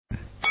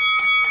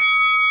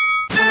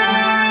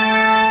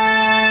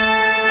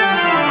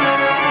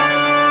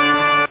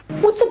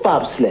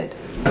bobsled.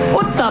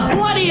 What the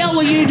bloody hell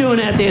were you doing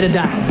out there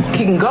today?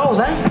 Kicking goals,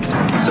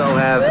 eh? So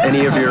have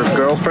any of your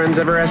girlfriends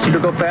ever asked you to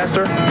go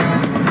faster?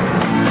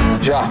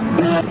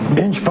 Yeah.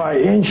 Inch by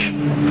inch,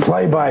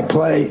 play by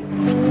play,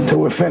 till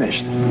we're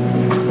finished.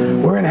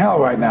 We're in hell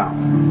right now.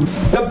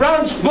 The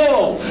Bronx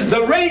Bull,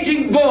 the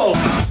Raging Bull.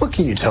 What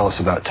can you tell us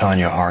about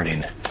Tanya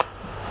Harding?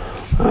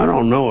 I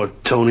don't know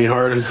it, Tony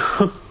Harding.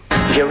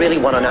 If you really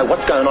want to know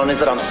what's going on, is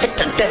that I'm sick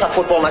to death of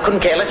football and I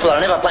couldn't care less whether I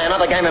never play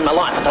another game in my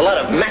life. It's a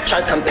load of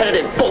macho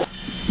competitive bull.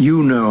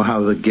 You know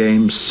how the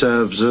game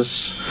serves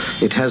us.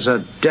 It has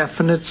a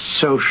definite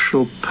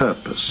social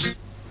purpose.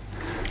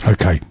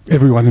 Okay,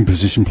 everyone in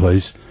position,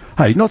 please.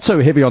 Hey, not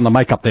so heavy on the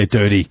makeup there,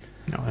 Dirty.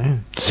 Oh, yeah.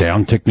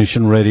 Sound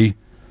technician ready.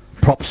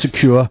 Prop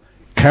secure.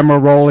 Camera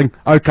rolling.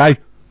 Okay,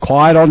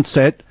 quiet on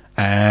set.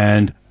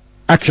 And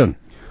action.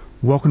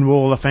 Welcome to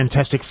all the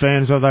fantastic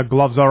fans of The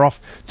Gloves Are Off.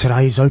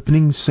 Today's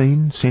opening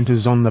scene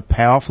centres on the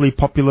powerfully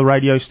popular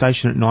radio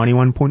station at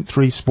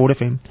 91.3 Sport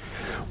FM,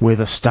 where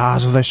the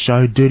stars of the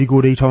show, Dirty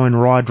Gordito and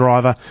Rye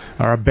Driver,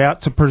 are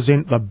about to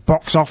present the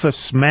box office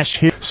smash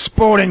hit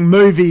Sporting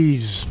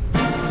Movies.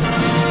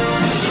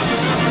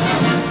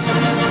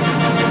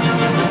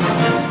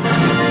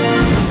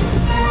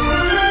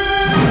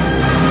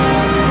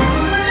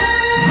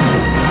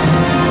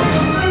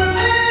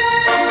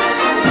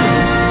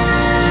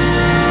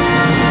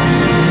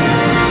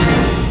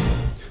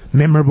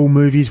 Memorable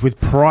movies with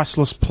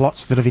priceless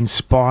plots that have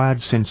inspired,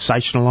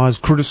 sensationalised,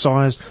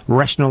 criticised,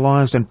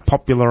 rationalised and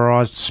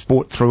popularised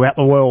sport throughout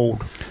the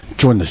world.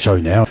 Join the show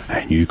now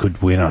and you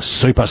could win a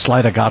Super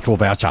Slater Gartrell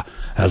voucher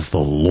as the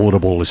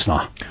laudable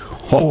listener.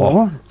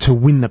 Or, to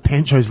win the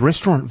Pancho's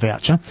restaurant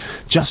voucher,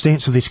 just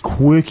answer this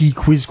quirky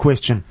quiz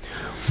question.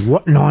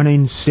 What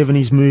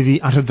 1970s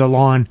movie uttered the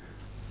line,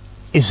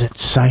 "Is it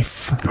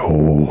safe?"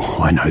 Oh,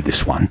 I know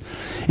this one.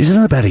 Isn't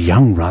it about a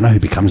young runner who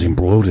becomes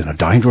embroiled in a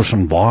dangerous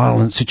and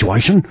violent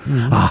situation?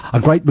 A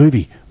great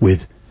movie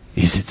with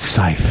Is It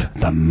Safe,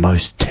 the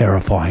most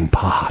terrifying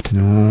part.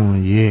 Oh,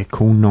 yeah,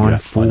 call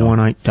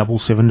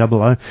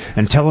 94187700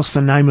 and tell us the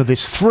name of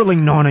this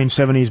thrilling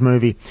 1970s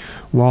movie.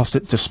 Whilst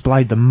it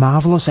displayed the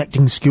marvellous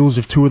acting skills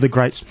of two of the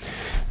greats,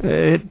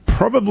 it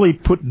probably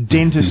put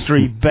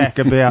dentistry back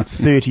about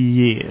 30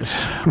 years.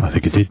 I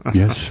think it did,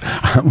 yes.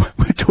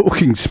 We're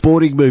talking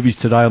sporting movies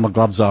today on The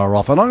Gloves Are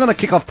Off, and I'm going to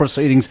kick off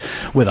proceedings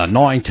with a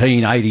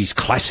 1980s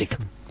classic,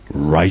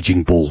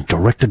 Raging Bull,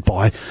 directed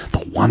by the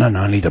one and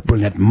only, the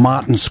brilliant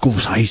Martin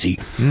Scorsese.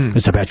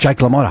 It's about Jake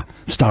LaMotta,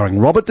 starring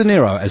Robert De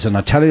Niro as an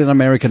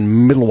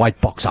Italian-American middleweight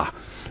boxer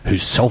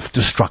whose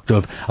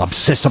self-destructive,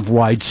 obsessive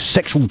rage,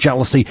 sexual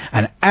jealousy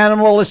and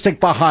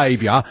animalistic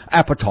behaviour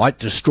appetite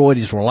destroyed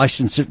his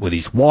relationship with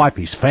his wife,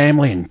 his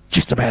family and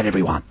just about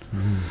everyone.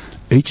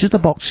 Each of the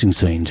boxing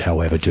scenes,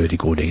 however, Dirty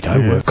Gordito,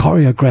 were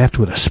choreographed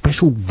with a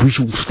special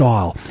visual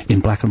style in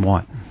black and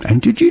white.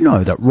 And did you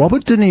know that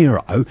Robert De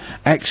Niro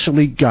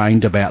actually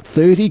gained about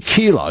 30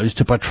 kilos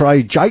to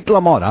portray Jake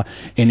LaMotta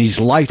in his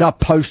later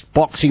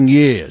post-boxing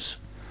years?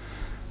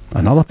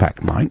 Another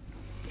fact, mate,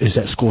 is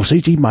that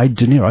Scorsese made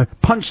De Niro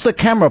punch the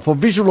camera for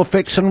visual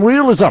effects and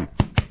realism.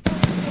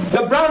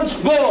 The Bronx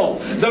Bull,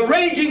 the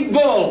Raging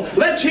Bull.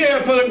 Let's hear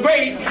it for the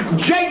great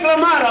Jake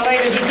LaMotta,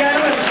 ladies and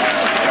gentlemen.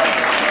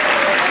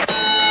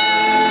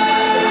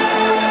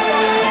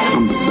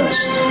 I'm the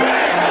best.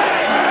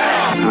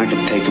 I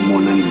can take him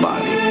more than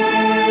anybody.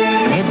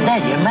 You're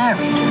dead, you're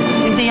married.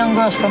 Leave the young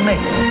girls for me.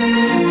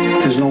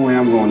 There's no way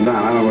I'm going down.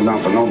 I don't go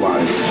down for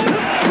nobody.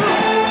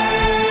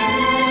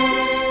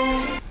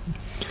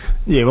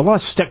 Yeah, well, I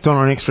stacked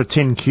on an extra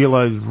 10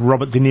 kilos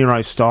Robert De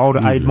Niro style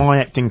to aid my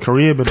acting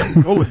career, but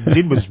all it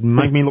did was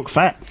make me look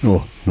fat.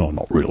 Oh, no,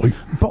 not really.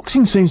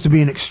 Boxing seems to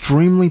be an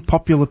extremely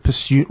popular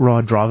pursuit,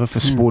 Ride Driver,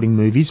 for sporting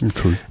movies.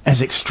 True. As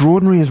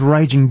extraordinary as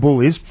Raging Bull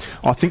is,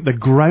 I think the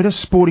greatest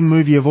sporting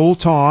movie of all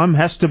time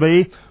has to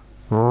be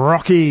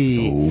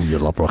Rocky. Oh, you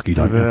love Rocky,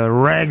 don't you? The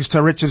rags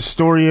to riches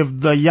story of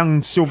the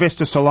young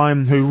Sylvester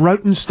Stallone, who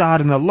wrote and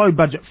starred in the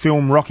low-budget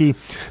film Rocky,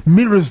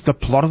 mirrors the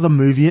plot of the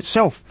movie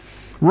itself.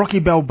 Rocky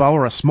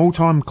Balboa, a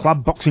small-time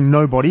club boxing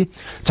nobody,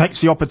 takes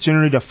the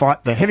opportunity to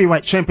fight the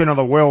heavyweight champion of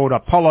the world,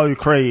 Apollo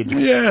Creed.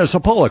 Yes,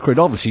 Apollo Creed,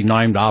 obviously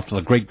named after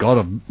the Greek god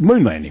of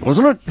moon landing,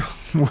 wasn't it?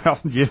 Well,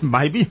 yeah,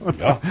 maybe.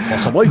 Yeah,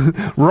 possibly.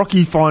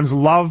 Rocky finds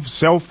love,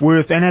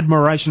 self-worth and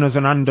admiration as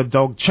an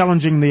underdog,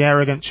 challenging the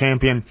arrogant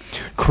champion.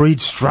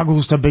 Creed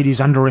struggles to beat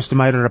his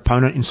underestimated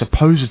opponent in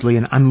supposedly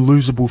an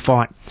unlosable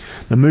fight.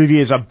 The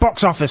movie is a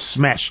box office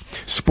smash,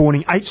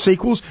 spawning 8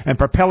 sequels and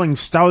propelling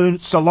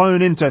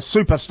Stallone into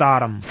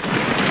superstardom.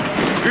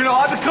 You know,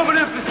 I've been coming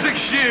in for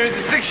 6 years.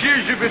 The 6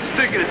 years you've been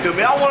sticking it to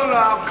me. I want to know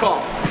how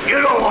come.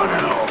 You don't want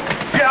to know.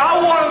 Yeah, I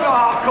want to know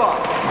how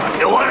come.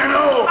 You want to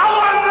know? I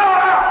want to know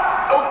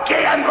how.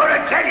 Okay, I'm going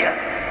to tell you.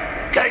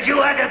 Because you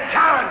had the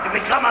talent to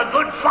become a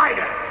good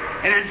fighter.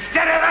 And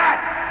instead of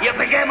that, you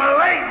became a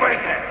leg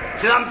breaker.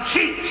 Some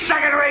cheap,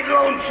 second-rate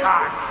loan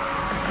shark.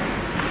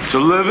 It's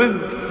a living?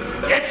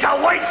 It's a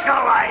waste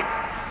of life.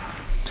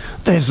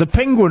 There's the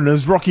Penguin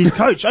as Rocky's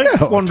coach,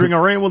 wandering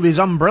around with his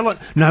umbrella.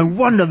 No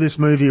wonder this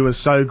movie was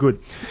so good.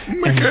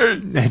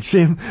 And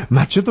Sam,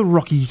 much of the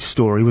Rocky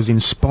story was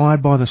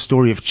inspired by the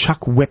story of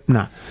Chuck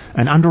Wepner,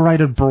 an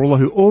underrated brawler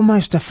who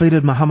almost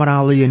defeated Muhammad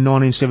Ali in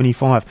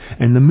 1975.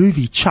 And the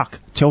movie Chuck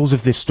tells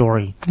of this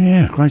story.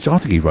 Yeah, great. I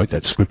think he wrote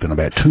that script in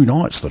about 2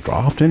 nights, the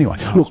draft, anyway.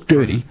 Look,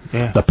 Dirty,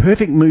 the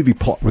perfect movie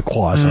plot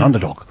requires an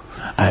underdog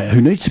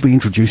who needs to be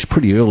introduced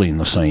pretty early in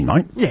the scene,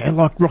 mate. Yeah,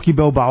 like Rocky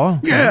Balboa.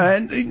 Yeah,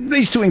 and it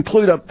needs to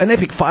include an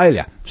epic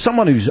failure.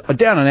 Someone who's a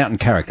down-and-out in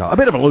character, a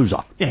bit of a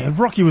loser. Yeah,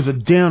 Rocky was a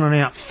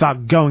down-and-out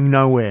thug going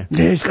nowhere.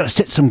 Yeah, he's got to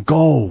set some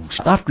goals.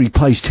 After he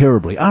plays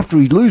terribly, after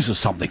he loses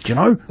something, you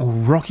know? Well,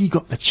 Rocky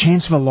got the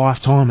chance of a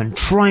lifetime and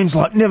trains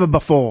like never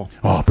before.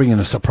 Oh, bring in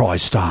a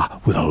surprise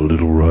star with a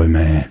little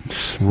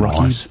romance.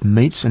 Rocky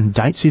meets and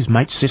dates his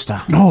mate's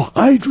sister. Oh,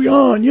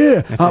 Adrian,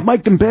 yeah.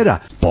 Make them better.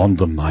 Bond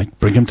them, mate.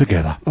 Bring them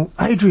together. Well,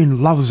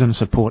 Adrian loves and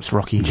supports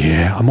Rocky.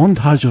 Yeah, a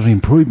montage of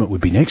improvement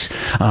would be next.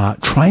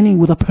 Training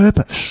with a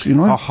purpose, you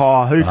know?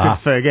 Who could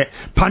forget?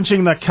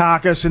 Punching the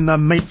carcass in the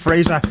meat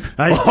freezer.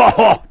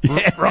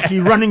 Rocky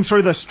running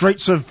through the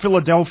streets of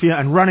Philadelphia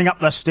and running up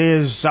the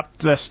stairs to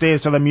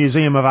the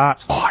Museum of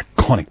Art. Oh,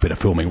 iconic bit of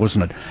filming,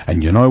 wasn't it?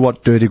 And you know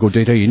what, Dirty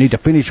Gordito? You need to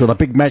finish with a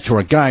big match or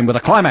a game with a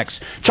climax.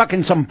 Chuck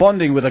in some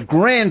bonding with a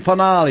grand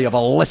finale of a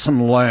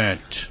lesson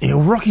learnt. Yeah,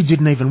 Rocky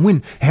didn't even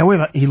win.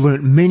 However, he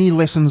learnt many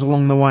lessons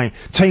along the way.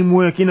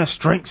 Teamwork, inner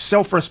strength,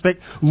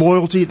 self-respect,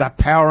 loyalty, the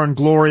power and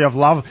glory of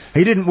love.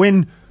 He didn't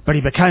win, but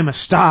he became a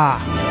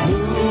star.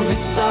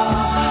 Movie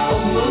star,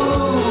 oh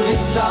movie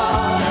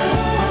star.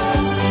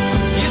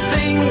 You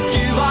think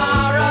you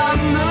are a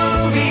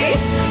movie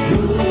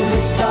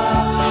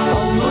star,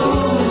 oh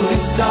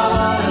movie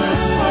star.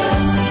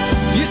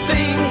 You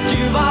think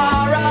you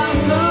are a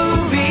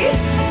movie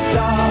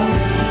star.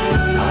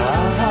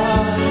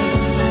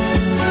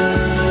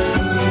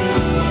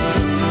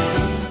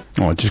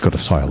 Oh, I just got to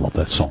say, I love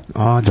that song.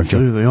 Oh, don't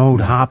you? The old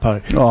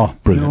Harpo. Oh,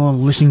 brilliant. You're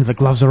listening to The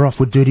Gloves Are Off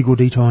with Dirty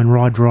Gordito and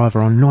Ride Driver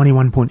on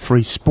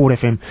 91.3 Sport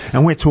FM,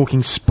 and we're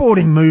talking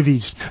sporting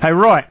movies. Hey,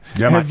 right,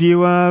 have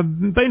you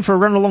been for a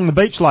run along the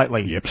beach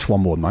lately? Yep,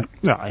 Swanboard, mate.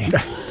 No.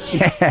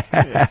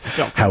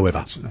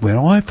 However, when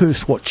I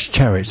first watched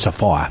Chariots of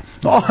Fire,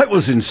 I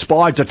was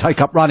inspired to take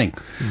up running.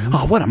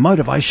 Oh, what a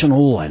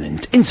motivational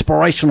and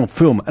inspirational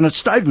film, and it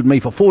stayed with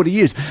me for 40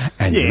 years.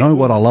 And you know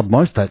what I love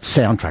most? That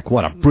soundtrack.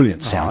 What a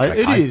brilliant soundtrack.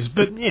 It is,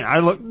 but, you know,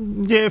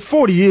 look,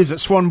 40 years at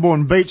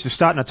Swanbourne Beach is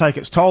starting to take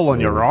its toll on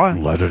you, right?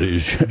 That it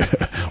is.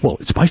 Well,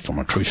 it's based on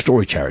a true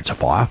story, Chariots of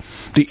Fire.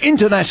 The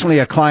internationally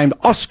acclaimed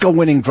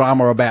Oscar-winning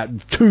drama about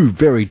 2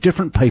 very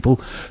different people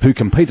who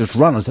compete as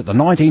runners at the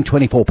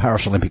 1924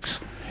 Paris Olympics.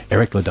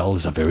 Eric Liddell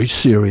is a very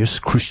serious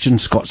Christian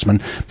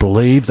Scotsman,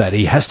 believed that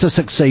he has to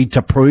succeed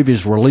to prove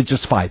his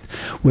religious faith,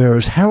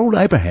 whereas Harold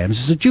Abrahams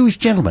is a Jewish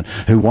gentleman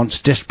who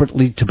wants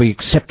desperately to be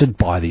accepted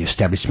by the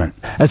establishment.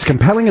 As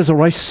compelling as the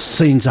race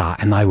scenes are,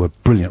 and they were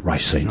brilliant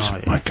race scenes,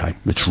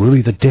 it's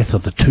really the death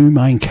of the 2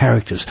 main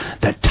characters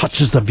that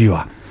touches the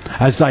viewer,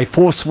 as they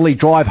forcefully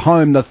drive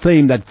home the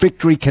theme that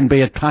victory can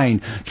be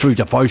attained through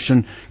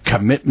devotion,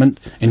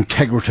 commitment,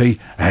 integrity,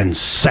 and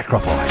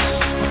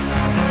sacrifice.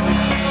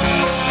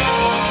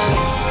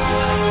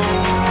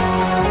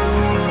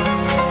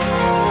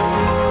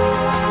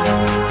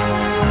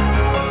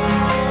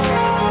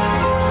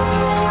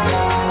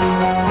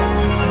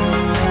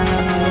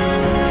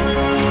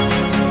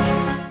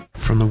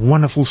 From the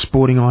wonderful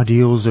sporting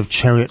ideals of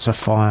Chariots of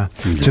Fire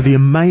to the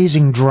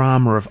amazing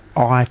drama of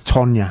I,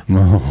 Tonya.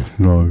 Oh,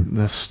 no.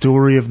 The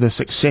story of the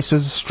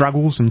successes,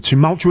 struggles and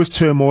tumultuous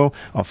turmoil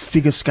of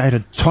figure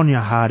skater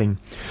Tonya Harding.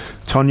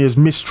 Tonya's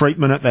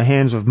mistreatment at the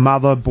hands of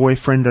mother,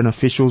 boyfriend and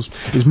officials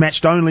is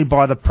matched only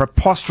by the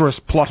preposterous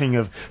plotting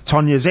of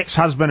Tonya's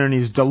ex-husband and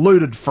his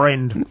deluded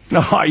friend.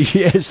 Oh,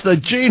 yes, the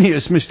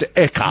genius Mr.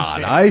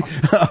 Eckhart, eh?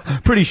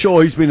 Pretty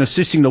sure he's been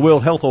assisting the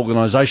World Health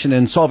Organisation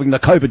in solving the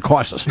COVID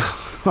crisis.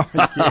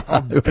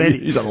 I bet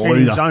he's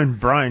in his own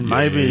brain,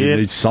 maybe. He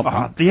needs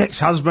something. The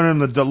ex-husband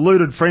and the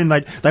deluded friend,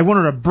 they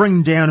wanted to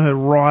bring down her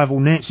rival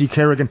Nancy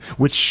Kerrigan,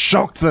 which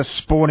shocked the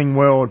sporting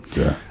world.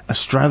 Yeah.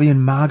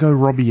 Australian Margot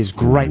Robbie is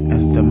great as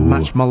the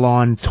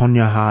much-maligned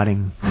Tonya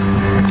Harding.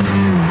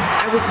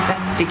 I was the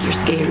best figure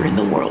skater in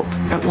the world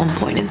at one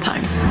point in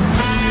time.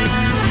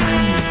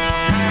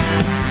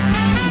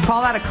 You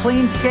call that a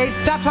clean skate?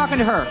 Stop talking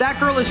to her. That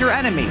girl is your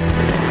enemy.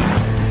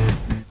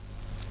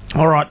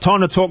 All right,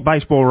 time to talk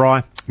baseball,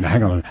 Rye. Now,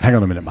 hang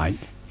on a minute, mate.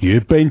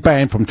 You've been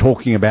banned from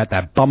talking about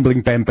that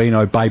bumbling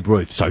bambino Babe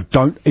Ruth, so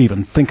don't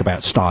even think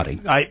about starting.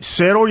 Hey,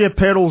 settle your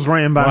pedals,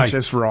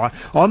 rambunctious, right?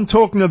 I'm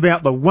talking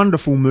about the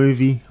wonderful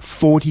movie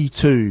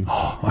 42.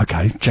 Oh,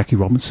 okay. Jackie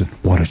Robinson,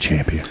 what a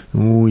champion.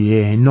 Oh,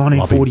 yeah. In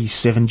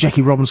 1947,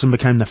 Jackie Robinson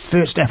became the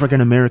first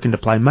African-American to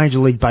play Major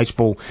League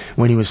Baseball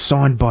when he was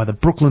signed by the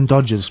Brooklyn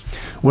Dodgers.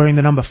 Wearing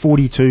the number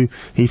 42,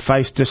 he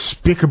faced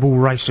despicable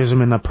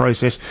racism in the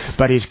process,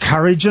 but his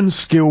courage and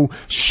skill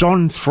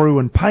shone through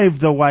and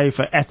paved the way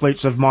for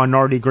athletes of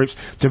minority groups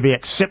to be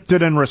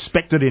accepted and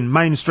respected in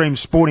mainstream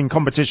sporting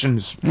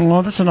competitions.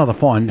 Well, that's another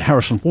fine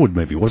Harrison Ford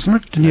movie, wasn't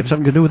it? Didn't you have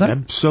something to do with that?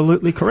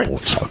 Absolutely correct.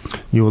 Thought so.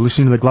 You're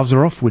listening to The Gloves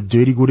Are Off with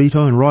Dirty Good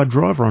Ito and Ride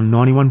Driver on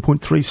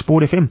 91.3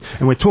 Sport FM,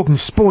 and we're talking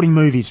sporting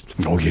movies.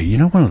 Oh, yeah, you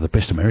know one of the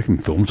best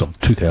American films of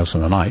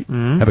 2008,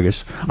 have a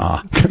guess,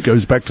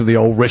 goes back to the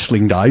old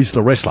wrestling days,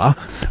 The Wrestler,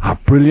 a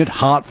brilliant,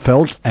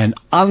 heartfelt and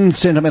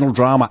unsentimental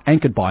drama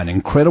anchored by an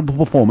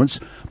incredible performance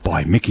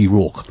by Mickey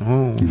Rourke.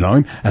 Oh. You know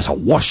him as a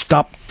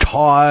washed-up,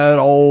 tired,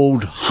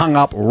 old,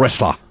 hung-up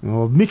wrestler.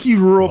 Well, Mickey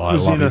Rourke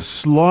was in a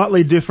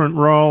slightly different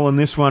role in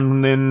this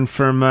one than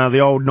from the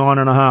old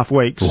 9.5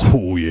 Weeks.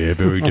 Oh, yeah,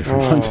 very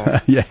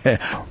different.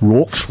 Yeah.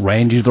 Rourke's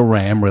Randy the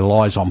Ram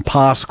relies on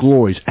past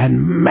glories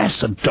and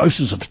massive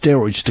doses of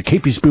steroids to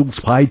keep his bills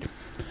paid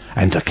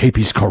and to keep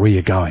his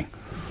career going.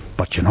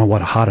 But you know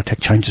what? A heart attack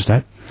changes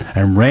that.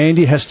 And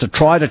Randy has to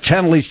try to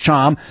channel his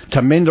charm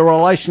to mend a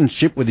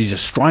relationship with his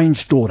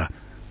estranged daughter.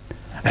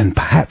 And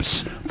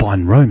perhaps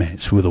find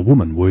romance with a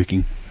woman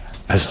working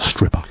as a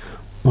stripper.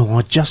 Well,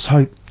 I just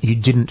hope you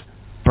didn't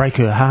break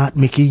her heart,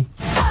 Mickey.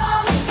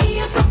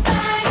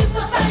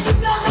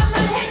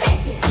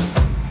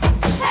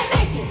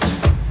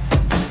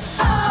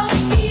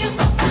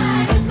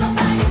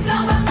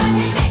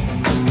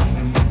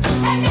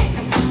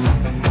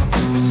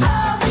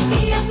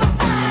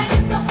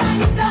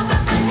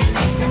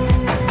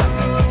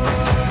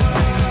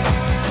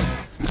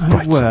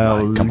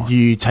 Well,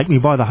 you take me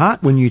by the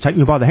heart when you take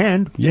me by the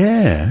hand.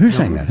 Yeah, who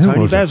sang that? Who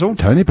Tony Basil.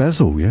 Tony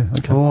Basil, yeah.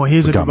 Okay. Oh,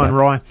 here's a good one,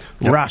 Rye.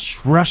 Yep. Rush.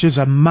 Rush is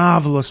a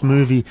marvellous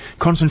movie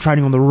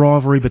concentrating on the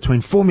rivalry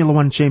between Formula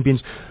One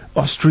champions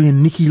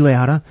Austrian Niki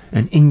Lauda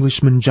and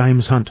Englishman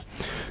James Hunt.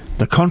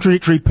 The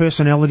contradictory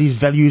personalities,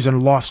 values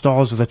and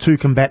lifestyles of the two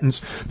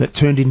combatants that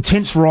turned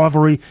intense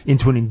rivalry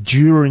into an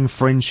enduring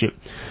friendship,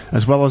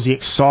 as well as the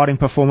exciting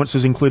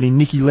performances including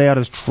Niki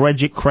Lauda's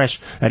tragic crash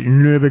at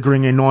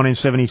Nürburgring in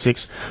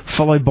 1976,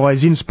 followed by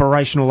his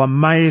inspirational,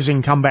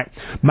 amazing comeback.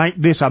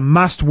 Make this a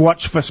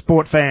must-watch for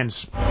sport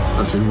fans.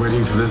 I've been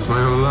waiting for this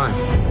my whole life.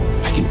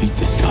 I can beat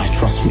this guy,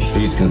 trust me.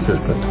 He's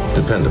consistent,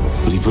 dependable.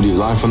 Will he put his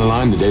life on the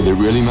line the day that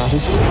really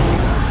matters?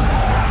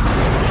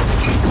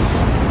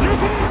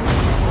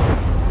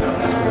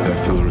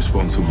 I feel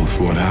responsible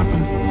for what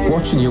happened.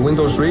 Watching you win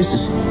those races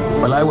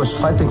while I was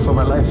fighting for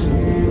my life.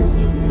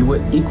 You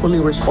were equally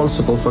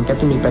responsible for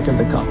getting me back in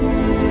the car.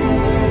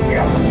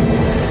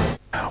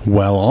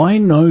 Well, I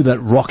know that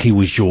Rocky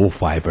was your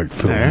favourite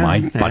film,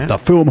 mate, but the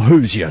film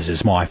Hoosiers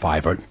is my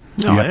favourite.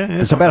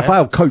 It's about a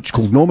failed coach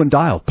called Norman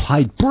Dale,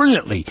 played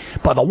brilliantly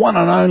by the one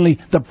and only,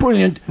 the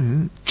brilliant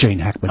Gene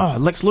Hackman. Oh,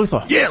 Lex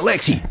Luthor. Yeah,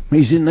 Lexi.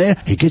 He's in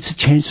there. He gets a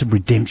chance of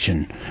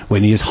redemption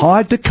when he is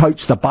hired to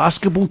coach the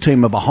basketball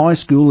team of a high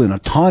school in a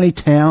tiny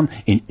town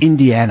in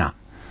Indiana.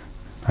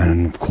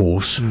 And, of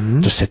course,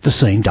 to set the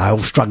scene,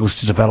 Dale struggles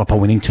to develop a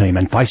winning team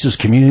and faces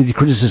community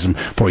criticism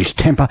for his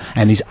temper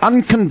and his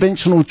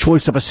unconventional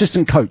choice of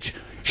assistant coach,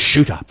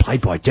 Shooter,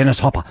 played by Dennis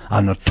Hopper, a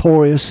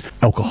notorious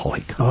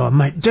alcoholic. Oh,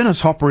 mate,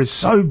 Dennis Hopper is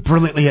so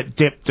brilliantly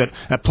adept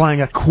at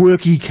playing a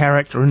quirky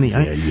character, isn't he?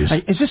 Yeah, he is.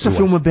 Hey, is this a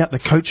film about the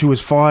coach who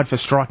was fired for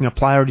striking a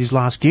player at his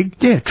last gig?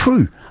 Yeah,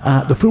 true.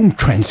 The film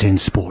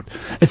transcends sport.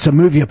 It's a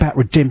movie about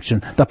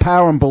redemption, the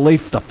power and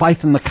belief, the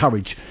faith and the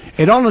courage.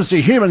 It honours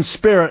the human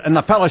spirit and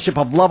the fellowship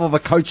of love of a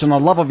coach and the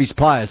love of his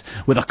players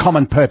with a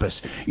common purpose.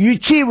 You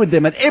cheer with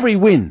them at every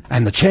win,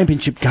 and the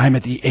championship game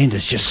at the end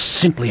is just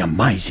simply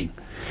amazing.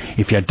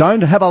 If you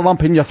don't have a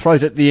lump in your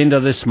throat at the end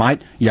of this,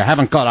 mate, you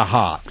haven't got a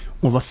heart.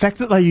 Well, the fact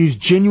that they use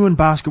genuine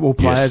basketball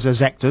players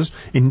as actors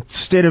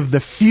instead of the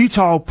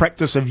futile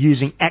practice of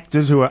using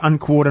actors who are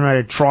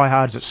uncoordinated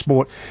tryhards at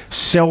sport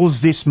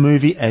sells this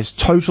movie as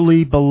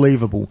totally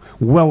believable.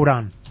 Well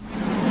done.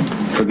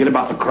 Forget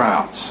about the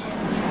crowds,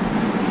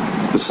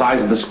 the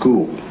size of the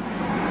school,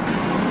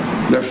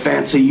 their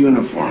fancy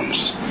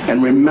uniforms,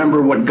 and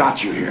remember what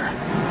got you here.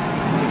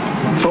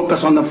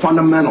 Focus on the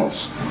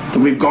fundamentals that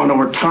we've gone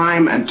over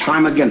time and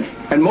time again.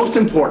 And most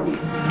important,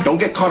 don't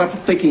get caught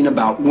up thinking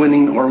about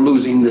winning or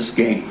losing this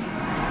game.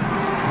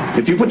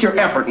 If you put your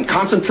effort and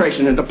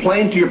concentration into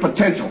playing to your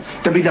potential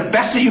to be the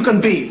best that you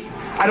can be,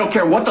 I don't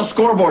care what the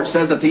scoreboard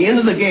says at the end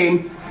of the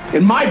game,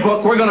 in my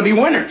book, we're going to be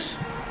winners.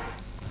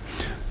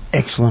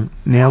 Excellent.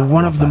 Now,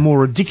 one of the more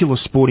ridiculous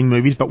sporting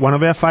movies, but one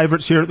of our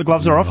favourites here at The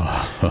Gloves Are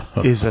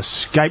Off, is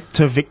Escape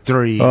to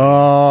Victory.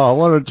 Oh,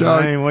 what a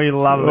joke. I mean, we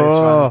love this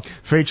one.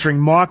 Featuring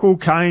Michael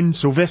Caine,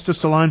 Sylvester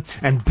Stallone,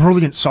 and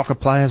brilliant soccer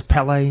players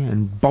Pelé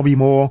and Bobby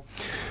Moore.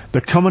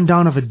 The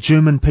commandant of a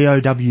German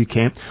POW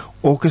camp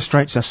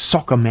orchestrates a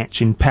soccer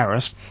match in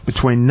Paris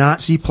between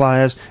Nazi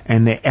players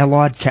and their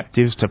Allied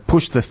captives to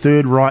push the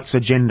Third Reich's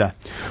agenda.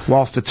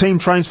 Whilst the team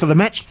trains for the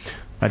match,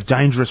 a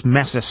dangerous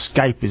mass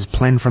escape is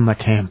planned from the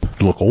camp.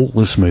 Look, all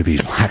this movie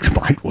lacked,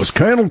 mate, was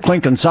Colonel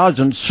Klink and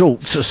Sergeant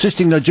Schultz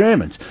assisting the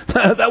Germans.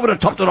 That would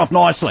have topped it off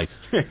nicely.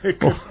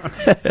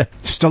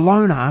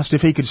 Stallone asked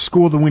if he could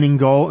score the winning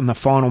goal in the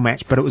final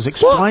match, but it was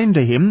explained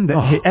to him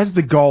that as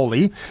the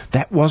goalie,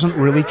 that wasn't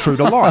really true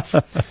to life.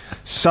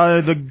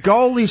 So the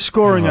goalie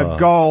scoring a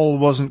goal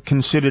wasn't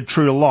considered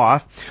true to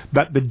life,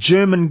 but the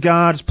German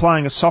guards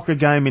playing a soccer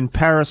game in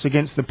Paris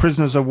against the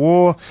prisoners of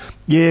war,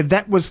 yeah,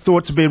 that was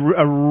thought to be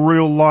a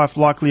real-life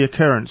likely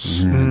occurrence.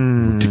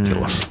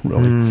 Ridiculous,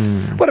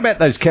 really. What about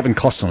those Kevin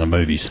Costner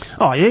movies?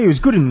 Oh, yeah, he was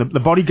good in The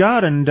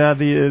Bodyguard and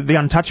The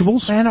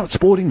Untouchables. They're not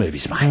sporting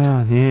movies, mate.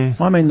 Yeah.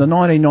 I mean, the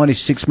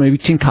 1996 movie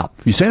Tin Cup.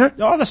 You seen it?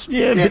 Oh, that's,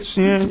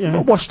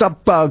 yeah. Washed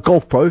up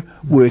golf pro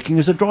working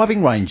as a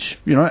driving range,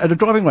 at a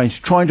driving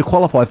range, trying to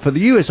qualify for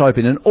the US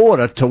Open in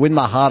order to win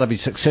the heart of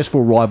his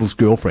successful rival's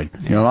girlfriend.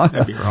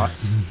 That'd be right.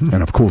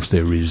 And of course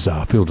there is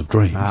Field of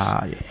Dreams.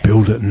 Ah, yeah.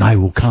 Build it and they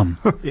will come.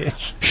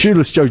 Yes.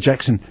 Shoeless Joe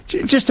Jackson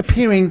just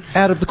appearing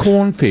out of the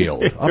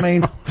cornfield. I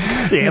mean,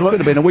 it could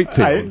have been a wheat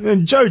field. Hey,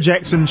 and Joe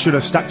Jackson should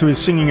have stuck to his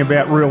singing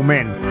about real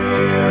men.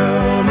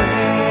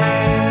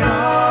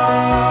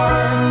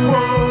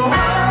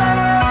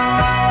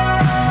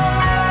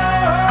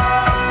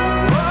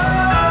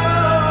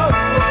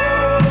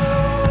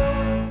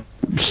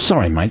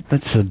 Sorry, mate,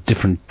 that's a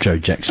different Joe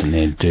Jackson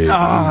there, dude.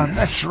 Oh,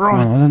 that's right.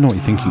 I don't know what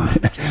you're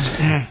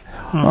thinking.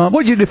 What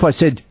would you do if I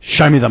said,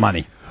 show me the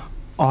money?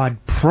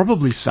 I'd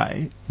probably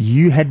say,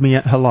 you had me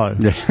at hello.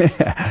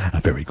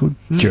 Very good.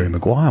 Jerry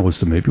Maguire was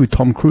the movie with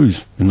Tom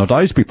Cruise. In the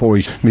days before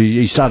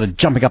he started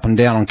jumping up and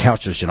down on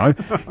couches,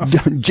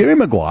 Jerry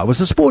Maguire was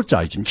a sports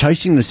agent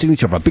chasing the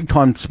signature of a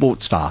big-time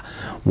sports star.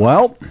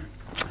 Well,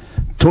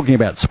 talking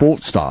about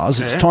sports stars,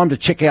 it's time to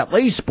check out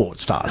these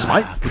sports stars,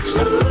 mate.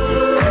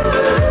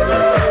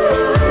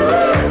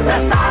 The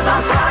stars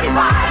on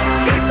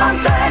 45 keeps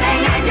on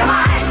turning in your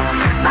mind.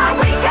 Now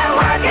we can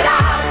work it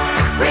out.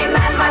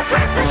 Remember,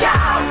 twist the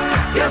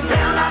shout. You'll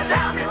still not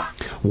tell me why.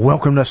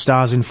 Welcome to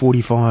Stars in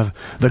 45,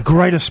 the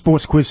greatest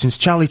sports quiz since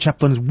Charlie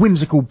Chaplin's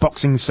whimsical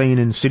boxing scene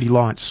in City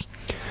Lights.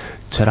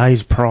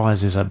 Today's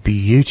prize is a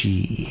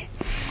beauty.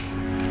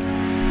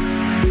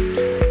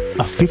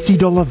 A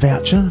 $50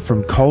 voucher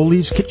from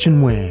Coley's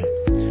Kitchenware.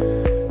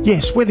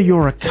 Yes, whether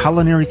you're a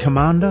culinary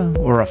commander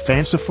or a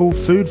fanciful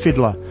food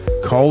fiddler,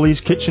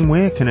 Coley's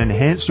Kitchenware can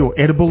enhance your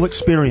edible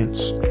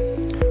experience.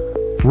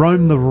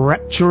 Roam the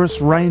rapturous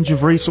range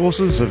of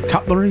resources of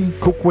cutlery,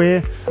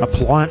 cookware,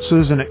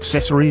 appliances and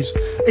accessories,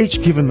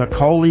 each given the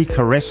Coley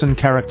caress and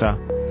character.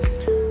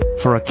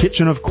 For a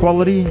kitchen of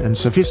quality and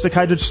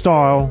sophisticated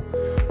style,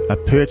 a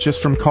purchase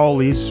from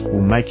Coley's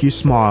will make you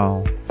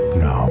smile.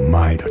 No,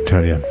 mate, I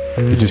tell you,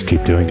 you just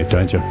keep doing it,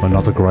 don't you?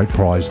 Another great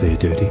prize there,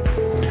 Dirty.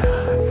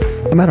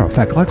 As a matter of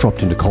fact, I dropped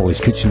into Coley's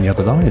Kitchen the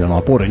other day and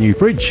I bought a new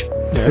fridge.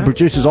 Yeah. It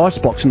produces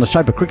icebox in the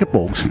shape of cricket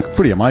balls.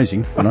 Pretty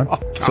amazing,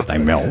 But they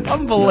melt.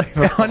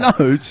 Unbelievable. I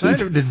know.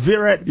 Did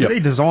Virat, did he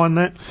design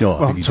that?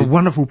 Yeah, it's a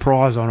wonderful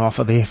prize on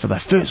offer there for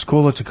the first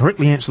caller to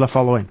correctly answer the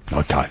following.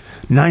 Okay.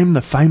 Name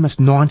the famous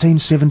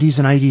 1970s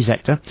and 80s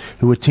actor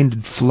who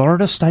attended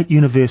Florida State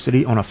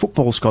University on a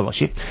football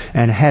scholarship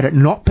and had it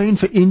not been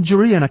for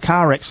injury and a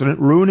car accident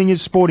ruining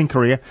his sporting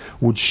career,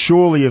 would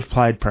surely have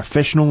played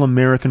professional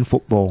American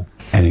football.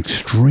 An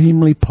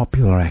extremely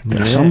popular actor.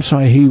 Yeah. Some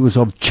say he was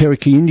of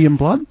Cherokee Indian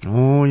blood.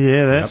 Oh,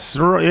 yeah, that's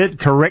right.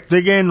 Correct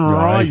again,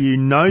 Rye. You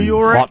know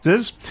your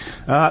actors.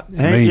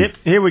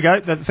 Here we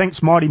go.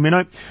 Thanks, Mighty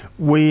Minnow.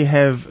 We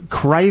have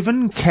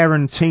Craven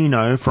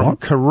Carantino from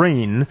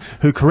Careen,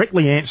 who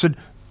correctly answered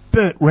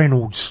Burt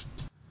Reynolds.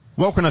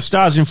 Welcome to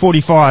Stars in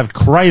 45,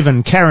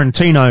 Craven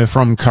Carantino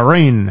from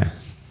Careen.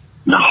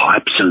 No,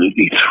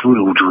 absolutely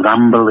thrilled with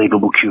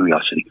unbelievable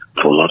curiosity,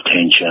 full of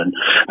tension,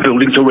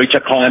 building to reach a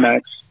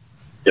climax,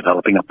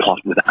 developing a plot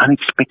with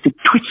unexpected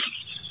twists.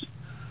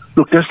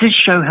 Look, does this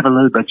show have a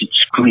low-budget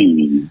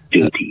screening,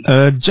 Dirty?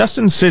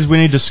 Justin says we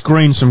need to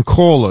screen some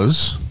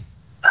callers.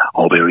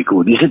 Oh, very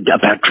good. Is it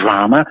about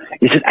drama?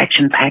 Is it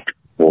action-packed?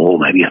 Or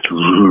maybe a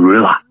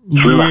thriller?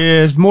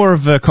 Yeah, it's more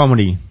of a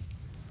comedy.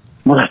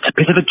 Well, that's a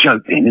bit of a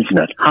joke then,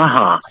 isn't it?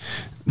 Ha-ha.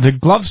 The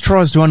Gloves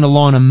tries to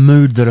underline a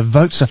mood that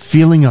evokes a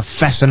feeling of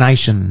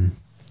fascination.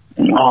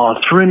 Oh,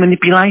 through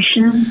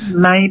manipulation,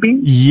 maybe?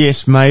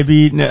 Yes,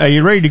 maybe. Are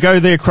you ready to go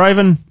there,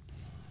 Craven?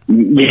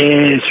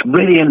 Yes,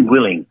 ready and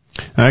willing.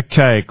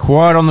 Okay,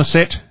 quiet on the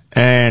set,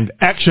 and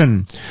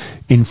action.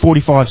 In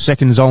 45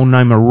 seconds, I'll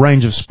name a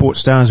range of sports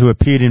stars who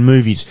appeared in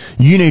movies.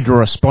 You need to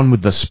respond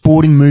with the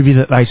sporting movie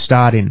that they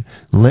starred in.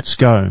 Let's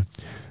go.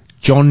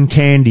 John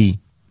Candy.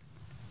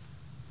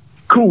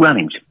 Cool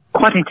runnings.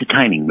 Quite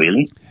entertaining,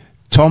 really.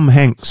 Tom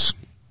Hanks.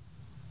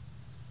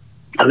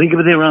 A League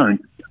of Their Own.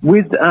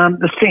 With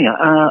the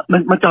singer,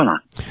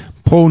 Madonna.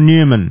 Paul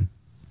Newman.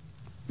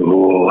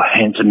 Oh,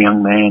 handsome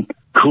young man.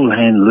 Cool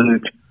Hand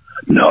Luke.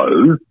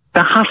 No,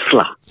 the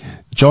Hustler.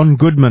 John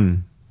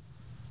Goodman.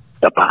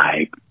 The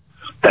Babe.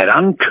 That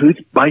uncouth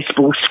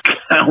baseball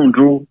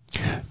scoundrel.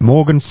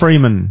 Morgan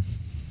Freeman.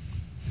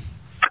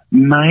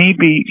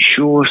 Maybe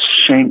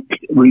Shawshank.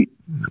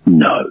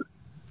 No.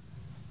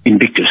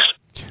 Invictus.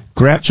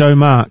 Groucho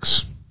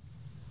Marx.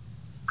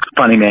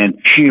 Funny man.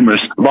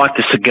 Humorous. Like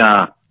the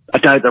cigar. A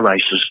day at the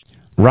races.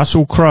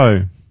 Russell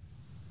Crowe.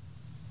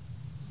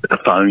 the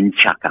phone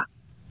chucker.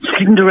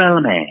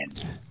 Cinderella Man.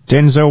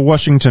 Denzel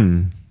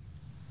Washington.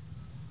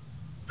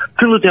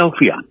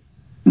 Philadelphia.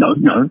 No,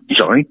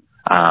 sorry.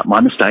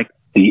 My mistake.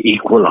 The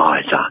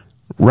Equalizer.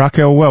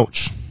 Raquel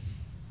Welch.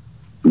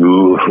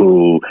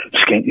 Ooh,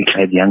 scantily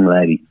clad young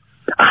lady.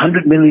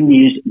 100 million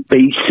years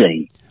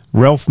BC.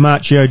 Ralph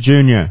Macchio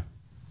Jr.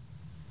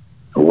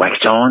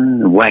 Wax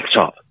on, wax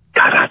off.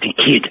 Karate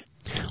Kid.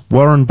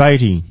 Warren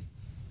Beatty.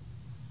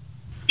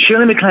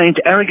 Shirley MacLaine's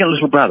arrogant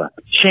little brother.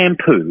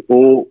 Shampoo.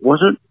 Or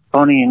was it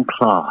Bonnie and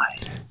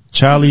Clyde?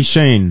 Charlie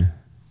Sheen.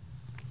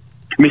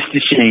 Mr.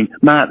 Sheen.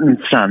 Martin's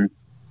son.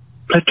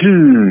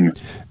 Platoon.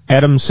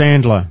 Adam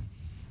Sandler.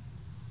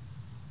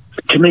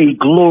 To me,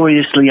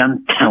 gloriously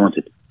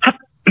untalented.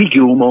 Happy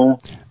Gilmore.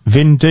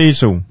 Vin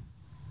Diesel.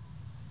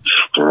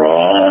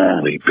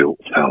 Strongly built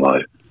fellow.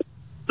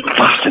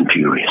 Fast and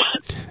furious.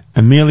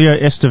 Emilio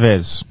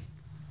Estevez.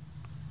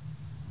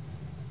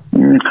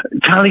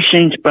 Charlie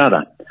Sheen's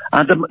brother.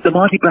 The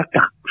Mighty Black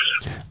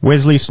Ducks.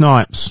 Wesley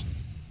Snipes.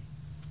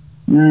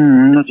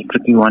 That's a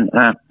tricky one.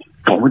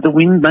 Gone with the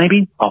Wind,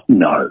 maybe? Oh,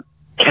 no.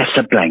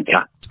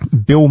 Casablanca.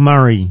 Bill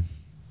Murray.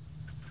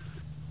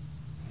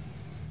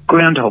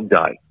 Groundhog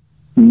Day.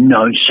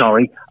 No,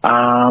 sorry.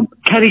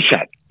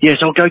 Caddyshack. Yes,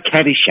 I'll go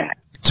Caddyshack.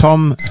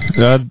 Tom,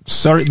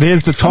 sorry,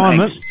 there's the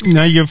timer.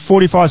 No, your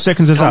 45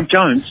 seconds is Tom up.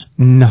 Jones?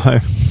 No.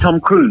 Tom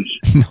Cruise?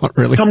 Not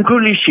really. Tom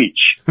Kulisic?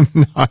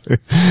 No.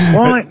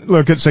 Why?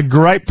 Look, it's a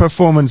great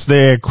performance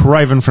there,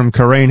 Craven from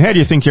Kareen. How do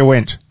you think you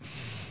went?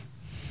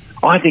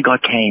 I think I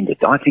canned it.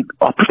 I think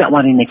I'll put that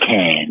one in the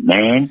can,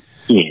 man.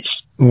 Yes.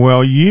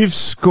 Well, you've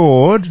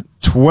scored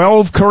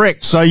 12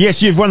 correct, so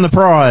yes, you've won the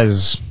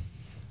prize.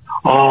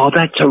 Oh,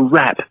 that's a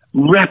wrap.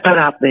 Wrap it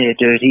up there,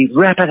 Dirty.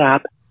 Wrap it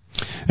up.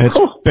 It's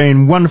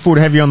been wonderful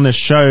to have you on the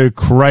show,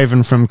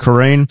 Craven from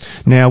Kareen.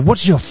 Now,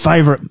 what's your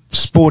favourite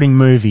sporting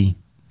movie?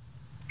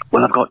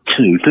 Well, I've got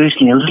two.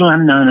 Firstly, a little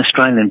unknown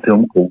Australian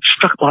film called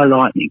Struck by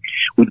Lightning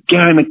with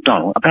Gary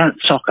McDonald about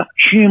soccer.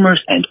 Humorous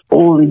and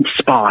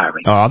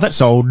all-inspiring. Oh,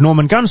 that's old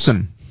Norman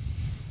Gunston.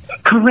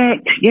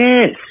 Correct,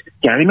 yes.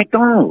 Gary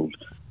McDonald.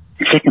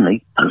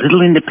 Secondly, a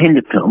little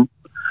independent film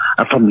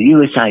from the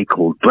USA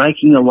called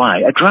Breaking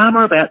Away, a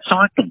drama about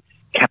cycling.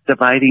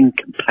 Captivating,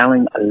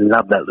 compelling. I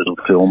love that little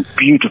film.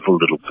 Beautiful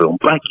little film.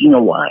 Breaking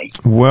Away.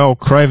 Well,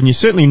 Craven, you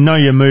certainly know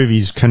your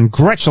movies.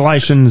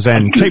 Congratulations,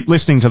 and keep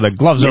listening to The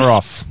Gloves Are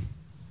Off.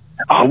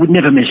 I would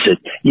never miss it.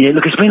 Yeah,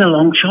 look, it's been a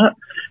long shot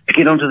to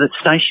get onto the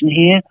station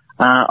here.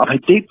 I've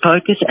had deep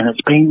focus, and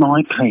it's been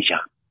my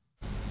pleasure.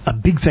 A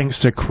big thanks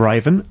to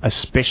Craven, a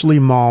specially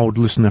mild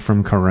listener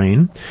from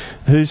Kareen,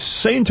 who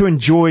seemed to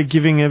enjoy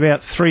giving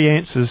about 3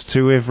 answers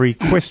to every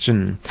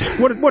question.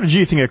 What did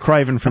you think of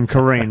Craven from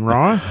Kareen,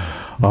 Ryan?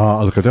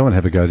 Look, I don't want to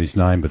have a go at his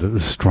name, but it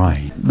was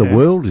strange. The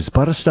world is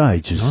but a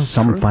stage, as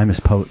some famous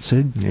poet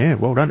said. Yeah,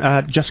 well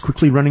done. Just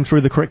quickly running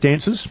through the correct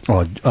answers.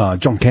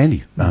 John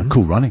Candy,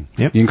 cool running.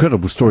 Yep. The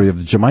incredible story of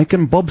the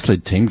Jamaican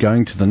bobsled team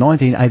going to the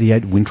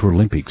 1988 Winter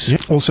Olympics.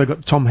 Yep. Also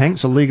got Tom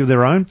Hanks, A League of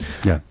Their Own.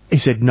 Yeah. He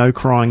said no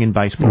crying in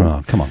baseball.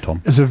 Oh, come on,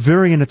 Tom. It's a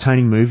very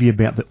entertaining movie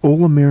about the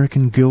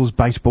All-American Girls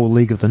Baseball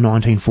League of the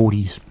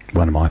 1940s.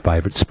 One of my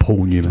favourites,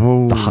 Paul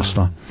Newman, The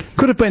Hustler.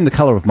 Could have been The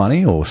Colour of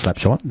Money or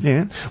Slapshot.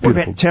 Yeah. What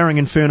about Towering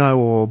Inferno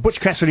or Butch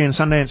Cassidy and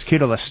Sundance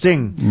Kid or The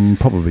Sting?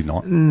 Probably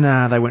not.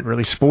 Nah, they weren't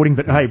really sporting,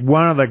 but hey,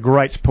 one of the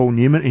greats, Paul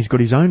Newman, he's got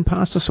his own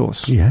pasta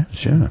sauce. Yeah,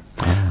 sure.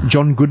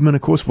 John Goodman,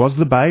 of course, was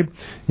the Babe.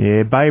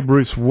 Yeah, Babe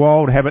Ruth's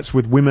wild habits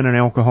with women and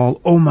alcohol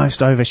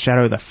almost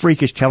overshadow the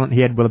freakish talent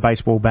he had with a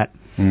baseball bat.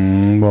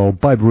 Well,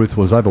 Babe Ruth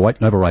was overweight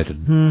and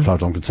overrated, as far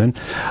as I'm concerned.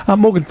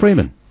 Morgan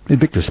Freeman,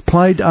 Invictus,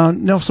 played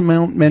Nelson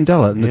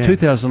Mandela in the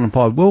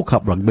 2005 World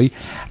Cup Rugby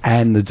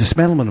and the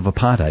dismantlement of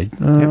apartheid.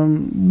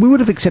 We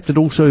would have accepted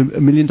also $1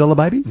 Million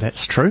Baby.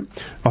 That's true.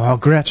 Oh,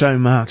 Groucho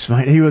Marx,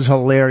 mate, he was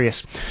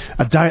hilarious.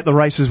 A Day at the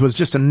Races was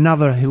just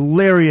another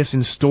hilarious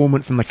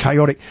instalment from the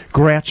chaotic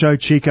Groucho,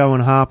 Chico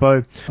and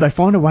Harpo. They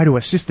find a way to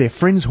assist their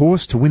friend's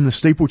horse to win the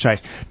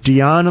steeplechase.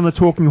 Diane and the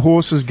Talking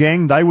Horses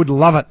gang, they would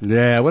love it.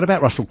 Yeah, what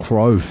about Russell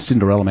Crowe,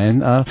 Cinderella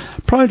Man?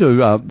 Prior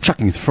to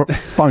chucking his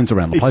phones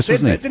around the place,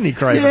 wasn't he? Didn't he,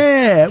 Craven?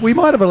 Yeah, we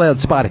might have allowed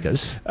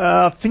Spartacus.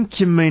 I think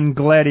you mean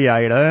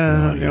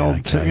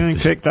Gladiator.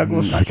 Kirk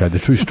Douglas. Okay, the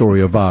true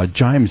story of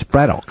James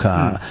Braddock,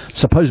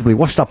 supposedly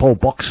washed-up old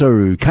boxer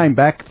who came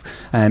back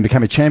and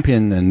became a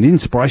champion and the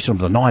inspiration of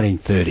the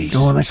 1930s.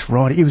 Oh, that's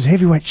right. He was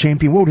heavyweight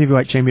champion, world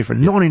heavyweight champion from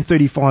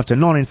 1935 to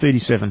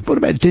 1937. What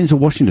about Denzel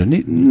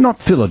Washington?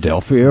 Not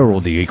Philadelphia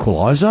or The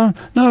Equalizer.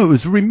 No, it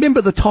was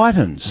Remember the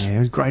Titans. Yeah, he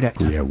was a great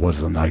actor. Yeah, it was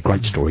a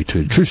great story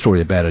too. True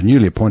story about a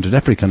newly appointed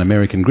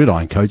African-American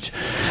gridiron coach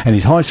and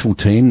his high school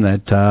team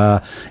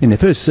that, in their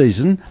first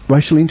season,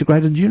 racially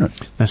integrated unit.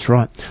 That's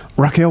right.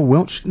 Raquel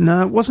Welch,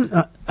 no, it wasn't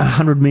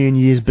 100 million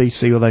years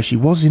BC, although she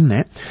was in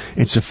that.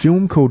 It's a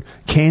film called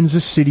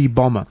Kansas City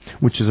Bomber,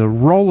 which is a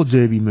roller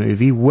derby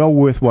movie, well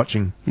worth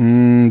watching.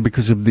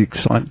 Because of the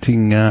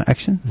exciting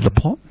action, the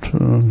plot,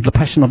 the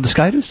passion of the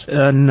skaters?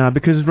 No,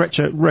 because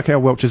Raquel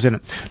Welch is in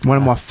it. One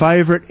of my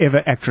favourite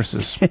ever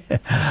actresses.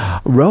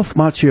 Ralph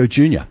Macchio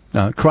Jr.,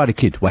 Karate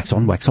Kid, wax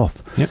on, wax off.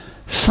 Yep.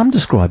 Some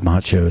describe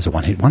Macho as a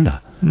one-hit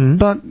wonder,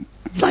 but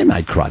they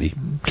made Karate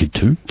Kid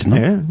 2,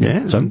 didn't they?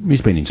 Yeah. So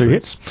he's been in 2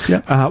 hits.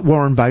 Yeah.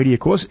 Warren Beatty, of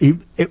course.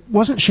 It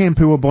wasn't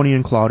Shampoo or Bonnie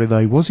and Clyde, though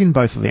he was in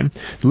both of them.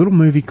 The little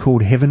movie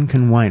called Heaven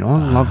Can Wait.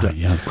 I loved it.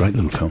 Yeah, great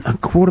little film. A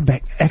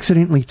quarterback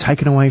accidentally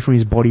taken away from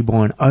his body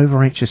by an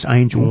over-anxious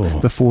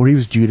angel before he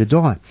was due to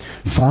die.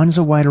 Finds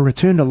a way to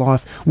return to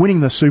life,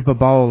 winning the Super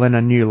Bowl and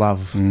a new love.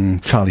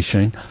 Charlie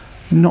Sheen.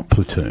 Not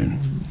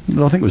Platoon.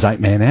 I think it was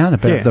 8 Man Out,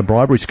 about the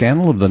bribery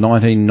scandal of the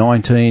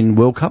 1919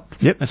 World Cup.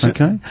 Yep, that's it.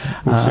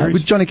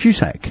 With Johnny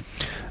Cusack.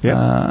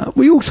 Yep.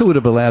 We also would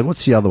have allowed,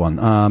 what's the other one?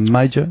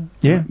 Major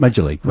League.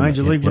 Major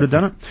League would have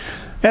done it.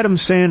 Adam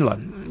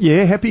Sandler.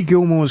 Yeah, Happy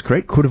Gilmore's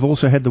correct. Could have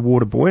also had The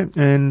Waterboy.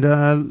 And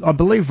I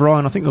believe,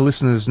 Ryan, I think the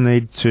listeners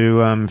need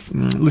to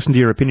listen to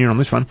your opinion on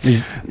this one.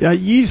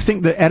 You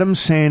think that Adam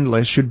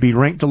Sandler should be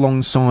ranked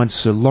alongside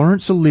Sir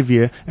Laurence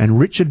Olivier and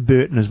Richard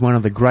Burton as one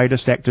of the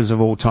greatest actors of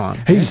all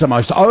time? He's the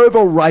most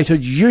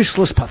overrated,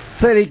 useless,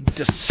 pathetic,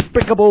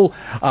 despicable,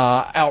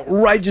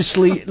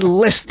 outrageously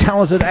less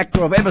talented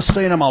actor I've ever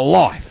seen in my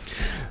life.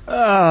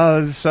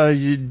 So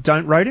you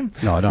don't rate him?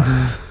 No, I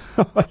don't.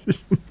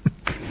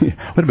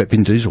 What about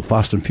Vin Diesel,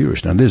 Fast and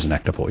Furious? Now, there's an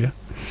actor for you.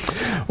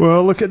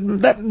 Well, look at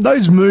that.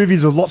 Those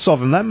movies, there's lots of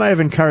them. That may have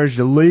encouraged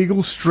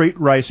illegal street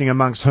racing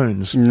amongst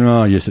hoons.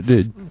 Oh, yes, it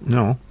did.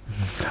 No.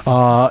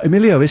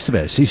 Emilio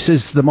Estevez, he said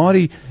the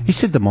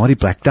mighty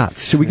Black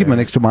Ducks. Should we give him an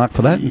extra mark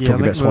for that? Yeah,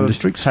 Talk about Swan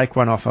District. Take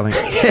one off, I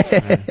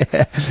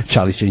think.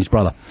 Charlie Sheen's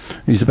brother.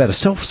 He's about a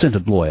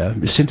self-centred lawyer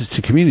sentenced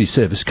to community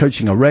service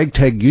coaching a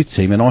ragtag youth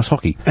team in ice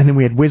hockey. And then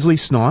we had Wesley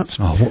Snipes.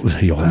 Oh, what was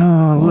he on?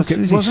 Oh, look,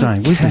 it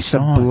wasn't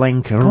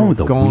Casablanca or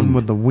Gone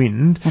with the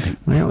Wind. I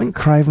think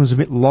Craven was a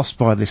bit lost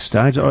by this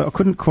stage. I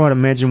couldn't quite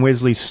imagine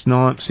Wesley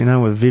Snipes,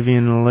 with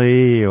Vivian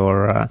Leigh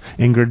or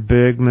Ingrid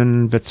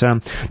Bergman. But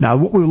no,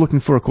 what we were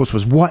looking for, of course,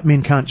 was White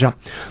Men Can't Jump.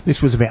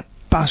 This was about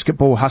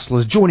basketball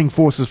hustlers joining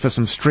forces for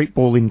some street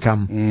ball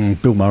income.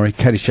 Bill Murray,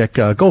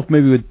 Caddyshack, golf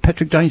movie with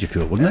Patrick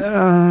Dangerfield, wasn't it?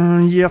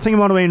 Yeah, I think it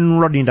might have been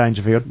Rodney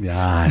Dangerfield.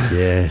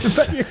 Yes.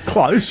 But you're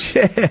close.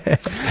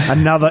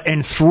 Another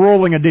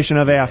enthralling edition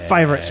of our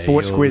favourite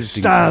sports quiz,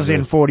 Stars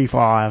in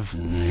 45.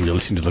 You're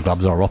listening to the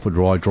Gloves Are Off with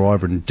Rye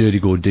Driver and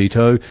Dirty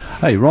Gordito.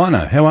 Hey,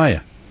 Rhino, how are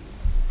you?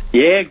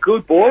 Yeah,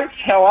 good, boys.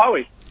 How are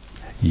we?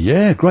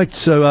 Yeah, great.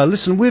 So,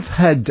 listen, we've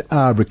had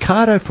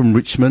Ricardo from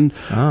Richmond,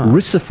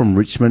 Rissa from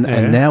Richmond,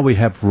 and now we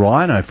have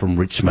Rhino from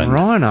Richmond.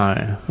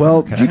 Rhino.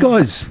 Well, do you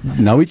guys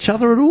know each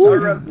other at all?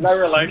 No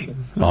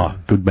relation. Oh,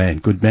 good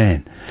man.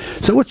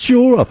 So what's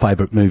your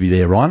favourite movie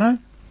there, Rhino?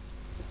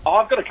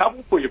 I've got a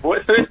couple for you,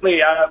 boys.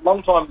 Firstly,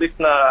 long-time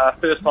listener,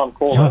 first-time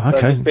caller,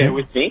 so just bear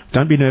with me.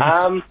 Don't be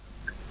nervous.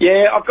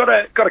 Yeah, I've got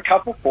a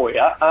couple for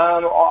you.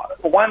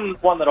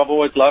 One that I've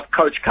always loved,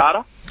 Coach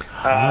Carter.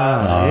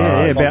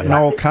 About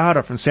Noel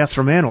Carter from South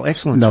Fremantle.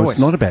 Excellent choice. No, it's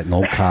not about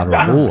Noel Carter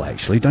at all,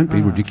 actually. Don't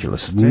be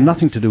ridiculous.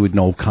 Nothing to do with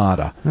Noel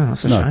Carter. Oh,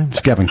 that's a shame.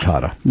 It's Gavin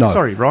Carter. No.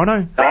 Sorry,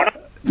 Rhino.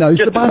 No, he's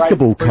the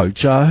basketball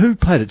coach. Who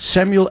played it?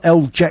 Samuel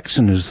L.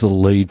 Jackson is the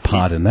lead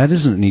part in that,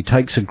 isn't it? And he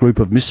takes a group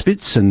of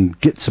misfits and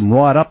gets them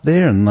right up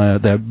there and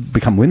they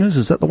become winners.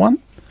 Is that the one?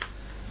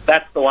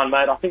 That's the one,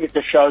 mate. I think it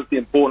just shows the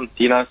importance,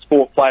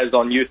 sport players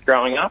on youth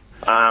growing up.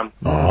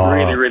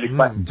 Really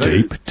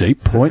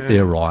deep point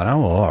there,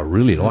 Rhino. Oh, I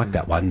really like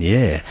that one,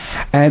 yeah.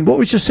 And what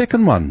was your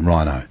second one,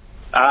 Rhino?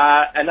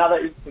 Another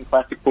instant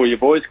classic for you,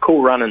 boys,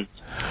 Cool Runnings.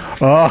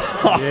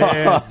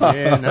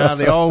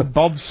 The old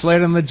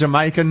bobsled and the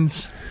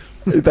Jamaicans.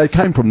 They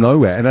came from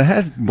nowhere, and it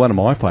had one of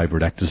my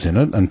favourite actors in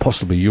it, and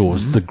possibly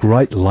yours, the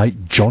great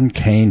late John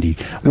Candy,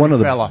 one of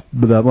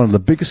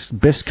the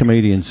best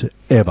comedians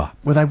ever.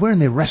 Were they wearing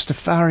their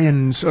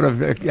Rastafarian sort of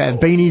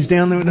beanies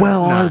down there?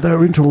 Well, they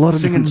were into a lot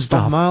of different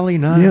stuff. Bob Marley,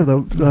 no?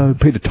 Yeah,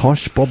 Peter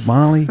Tosh, Bob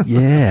Marley,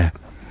 yeah.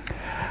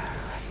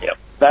 Yep,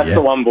 that's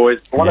the one, boys.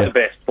 One of the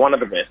best.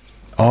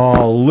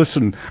 Oh,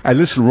 listen,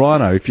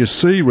 Rhino, if you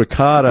see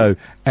Ricardo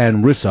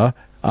and Rissa,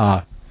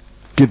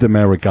 give them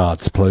our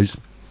regards, please.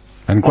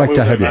 And great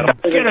to have you.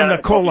 Get in the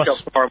call us.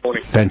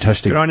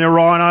 Fantastic. Good on you,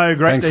 Rhino.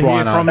 Great to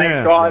hear from you.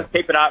 Thanks, guys.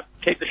 Keep it up.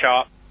 Keep the show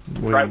up.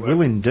 We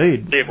will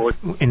indeed. See you, boys.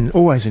 And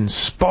always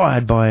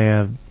inspired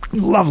by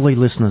lovely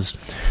listeners.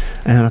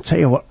 And I'll tell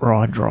you what,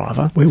 Ride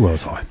Driver. Where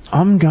was I?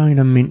 I'm going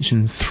to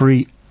mention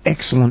 3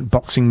 excellent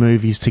boxing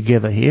movies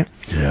together here.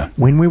 Yeah.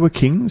 When We Were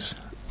Kings,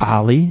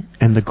 Ali,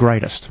 and The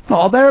Greatest.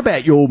 Oh, they're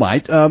about your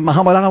mate,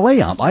 Muhammad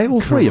Ali, aren't they?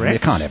 All three of them. You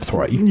can't have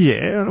 3.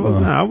 Yeah,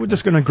 no, we're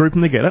just going to group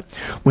them together.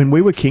 When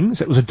We Were Kings,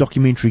 that was a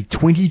documentary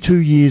 22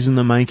 years in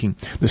the making.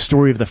 The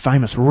story of the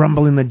famous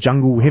Rumble in the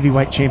Jungle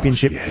heavyweight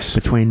championship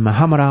between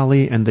Muhammad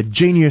Ali and the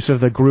genius of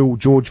the grill,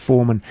 George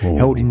Foreman,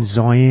 held in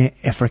Zaire,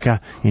 Africa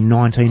in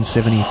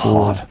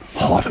 1974.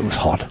 Hot, it was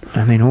hot.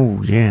 And then,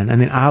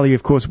 and then Ali,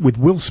 of course, with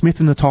Will Smith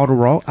in the title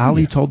role,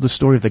 Ali told the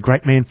story of the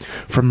great man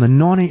from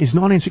his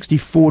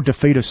 1964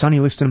 defeat of to Sonny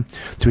Liston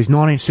to his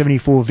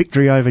 1974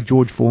 victory over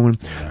George Foreman.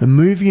 The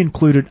movie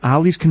included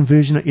Ali's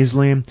conversion to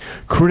Islam,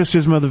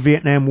 criticism of the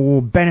Vietnam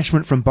War,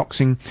 banishment from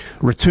boxing,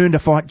 return to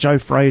fight Joe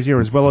Frazier,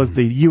 as well as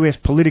the US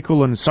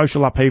political and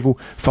social upheaval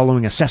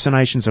following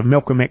assassinations of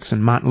Malcolm X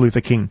and Martin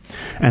Luther King.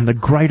 And the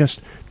greatest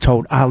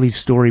told Ali's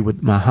story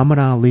with Muhammad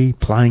Ali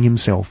playing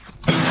himself.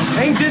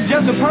 Ain't this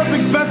just a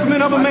perfect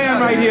specimen of a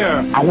man right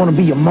here? I want to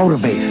be your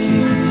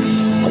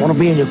motivator. I want to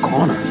be in your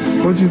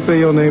corner. What'd you say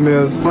your name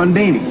is?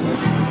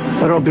 Mundini.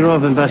 Federal Bureau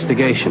of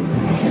Investigation.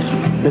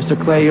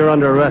 Mr. Clay, you're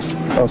under arrest.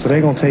 Oh, so they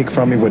gonna take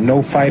from me what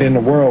no fight in the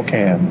world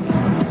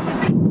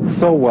can.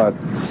 So what?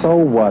 So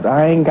what?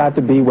 I ain't got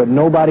to be what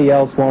nobody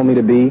else want me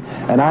to be,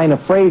 and I ain't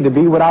afraid to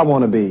be what I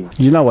want to be.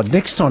 You know what?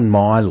 Next on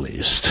my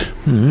list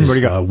is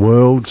the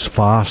world's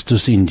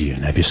fastest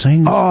Indian. Have you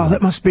seen this? Oh,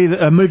 that must be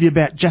a movie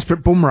about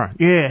Jasprit Bumrah.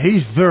 Yeah,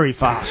 he's very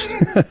fast.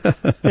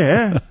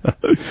 Yeah.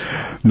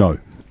 No.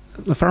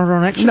 The front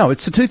run action? No,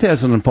 it's a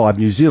 2005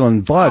 New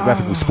Zealand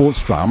biographical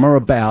sports drama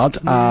about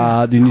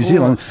the New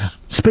Zealand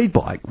speed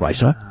bike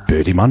racer,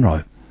 Bertie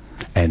Munro,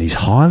 and his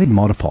highly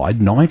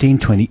modified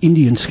 1920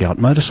 Indian Scout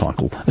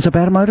motorcycle. It's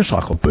about a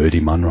motorcycle,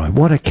 Bertie Munro.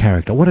 What a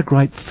character, what a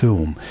great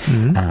film.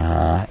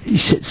 He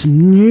sets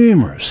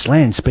numerous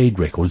land speed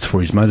records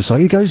for his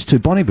motorcycle. He goes to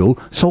Bonneville,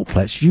 Salt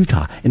Flats,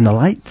 Utah in the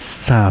late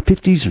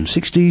 50s and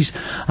 60s,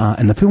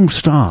 and the film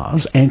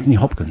stars Anthony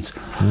Hopkins.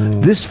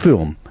 This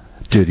film,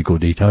 Dirty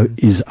Gordito,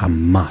 is a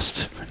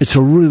must. It's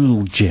a real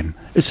little gem.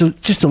 It's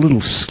just a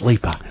little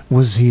sleeper.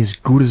 Was he as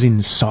good as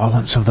in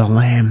Silence of the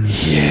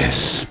Lambs?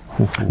 Yes.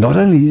 Not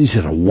only is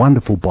it a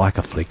wonderful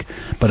biker flick,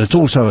 but it's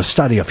also a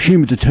study of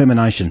human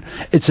determination.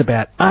 It's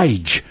about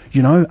age,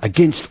 you know,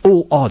 against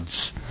all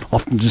odds.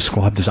 Often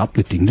described as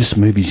uplifting, this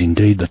movie's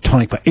indeed the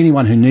tonic for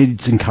anyone who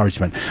needs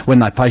encouragement when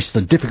they face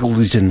the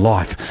difficulties in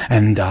life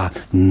and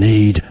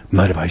need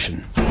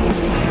motivation.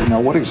 Now,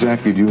 what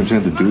exactly do you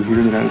intend to do here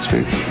in the United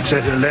States?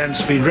 Set a land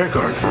speed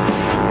record.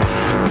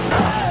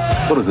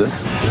 What is this?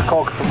 It's a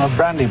cork from a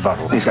brandy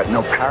bottle. He's got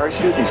no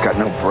parachute, he's got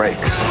no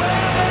brakes.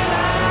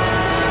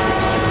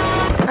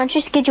 Aren't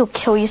you scared you'll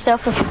kill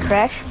yourself if you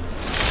crash?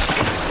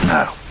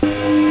 No.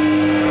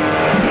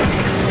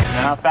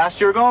 How fast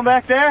you were going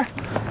back there?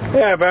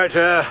 Yeah, about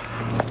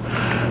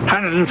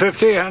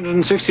 150,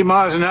 160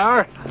 miles an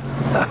hour.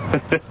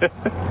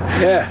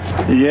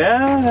 Yeah.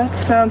 Yeah,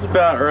 that sounds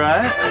about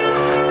right.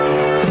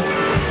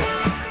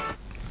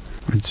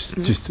 It's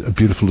just a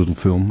beautiful little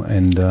film,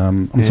 and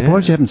I'm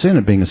surprised you haven't seen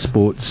it, being a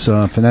sports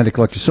fanatic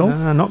like yourself.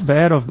 Not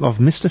bad. I've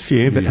missed a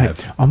few, but hey,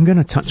 I'm going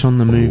to touch on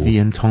the movie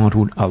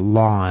entitled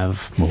Alive.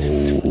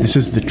 This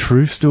is the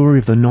true story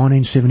of the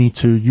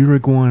 1972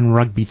 Uruguayan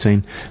rugby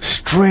team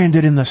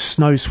stranded in the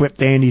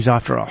snow-swept Andes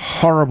after a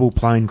horrible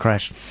plane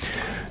crash.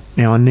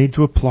 Now, I need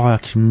to apply a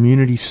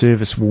community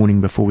service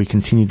warning before we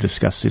continue to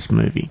discuss this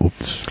movie.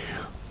 Oops.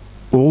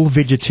 All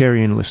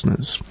vegetarian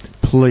listeners,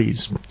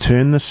 please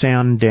turn the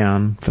sound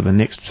down for the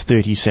next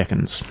 30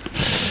 seconds.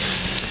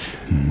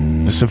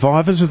 The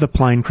survivors of the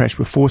plane crash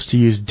were forced to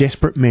use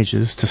desperate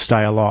measures to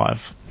stay alive.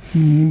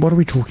 What are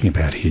we talking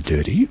about here,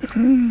 Dirty?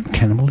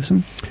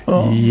 Cannibalism?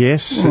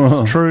 Yes,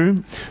 it's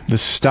true. The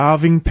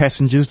starving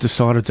passengers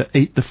decided to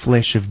eat the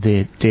flesh of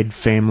their dead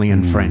family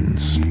and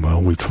friends. Well,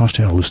 we trust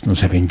our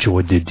listeners have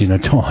enjoyed their dinner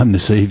time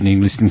this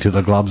evening listening to The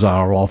Gloves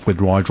Are Off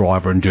with Rye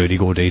Driver and Dirty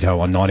Gordito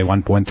on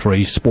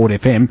 91.3 Sport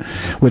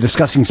FM. We're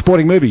discussing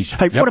sporting movies.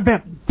 Hey, what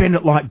about Bend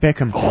It Like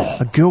Beckham?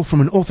 A girl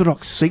from an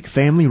Orthodox Sikh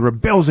family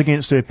rebels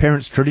against her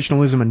parents'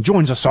 traditionalism and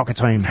joins a soccer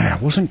team.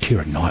 Wasn't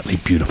Keira Knightley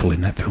beautiful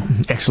in that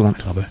film?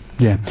 Excellent. Love her.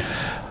 Yeah.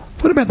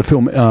 What about the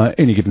film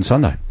Any Given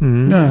Sunday?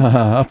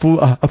 A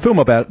film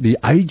about the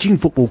ageing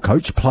football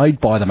coach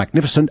played by the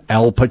magnificent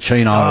Al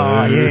Pacino.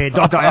 Oh, yeah,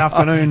 Dog Day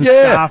Afternoon,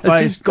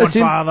 Scarface,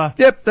 Godfather.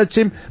 Yep, that's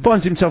him.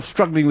 Finds himself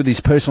struggling with his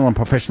personal and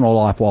professional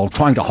life while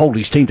trying to hold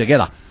his team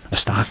together. A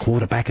star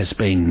quarterback has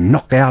been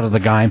knocked out of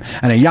the game,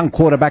 and a young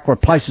quarterback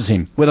replaces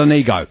him with an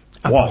ego.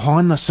 A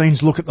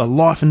behind-the-scenes look at the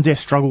life and death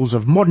struggles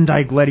of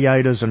modern-day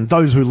gladiators and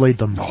those who lead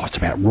them. It's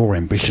about raw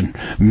ambition,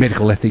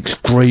 medical ethics,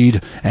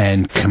 greed,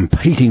 and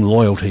competing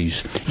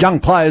loyalties. Young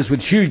players with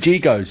huge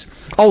egos.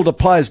 Older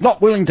players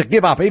not willing to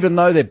give up, even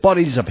though their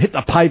bodies have hit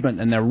the pavement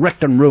and they're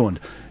wrecked and ruined.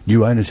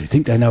 New owners who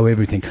think they know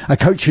everything. A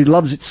coach who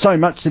loves it so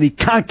much that he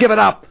can't give it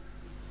up.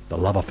 The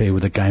love affair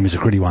with the game is a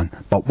gritty one,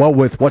 but well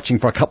worth watching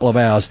for a couple of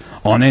hours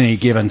on Any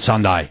Given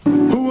Sunday.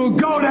 Who will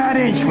go that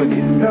inch with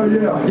you? Hell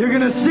yeah. You're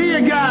going to see a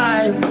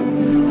guy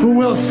who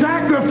will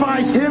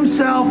sacrifice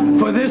himself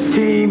for this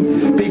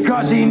team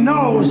because he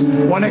knows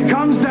when it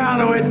comes down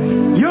to it,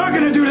 you're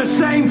going to do the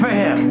same for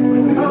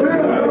him.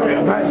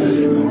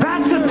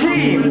 That's a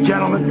team,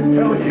 gentlemen.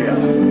 Hell yeah.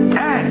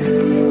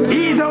 And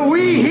either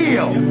we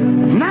heal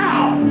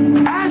now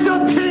as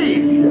a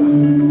team,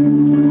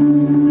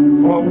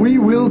 or we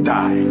will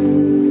die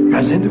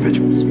as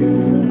individuals.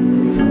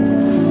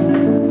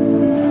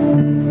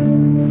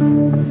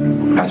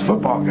 That's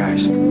football,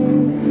 guys.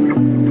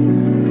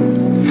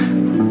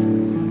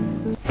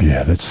 Yeah,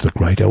 Yeah, that's the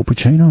great Al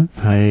Pacino.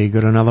 Hey,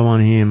 got another one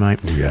here,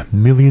 mate. Yeah. $1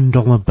 Million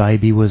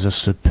Baby was a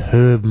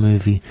superb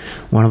movie.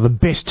 One of the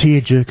best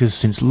tearjerkers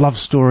since Love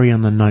Story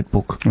and The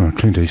Notebook. Oh,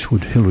 Clint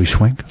Eastwood, Hilary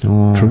Swank.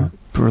 Oh, True.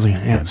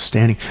 Brilliant,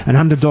 outstanding. An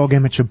underdog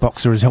amateur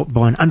boxer is helped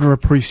by an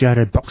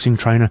underappreciated boxing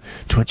trainer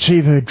to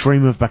achieve her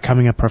dream of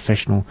becoming a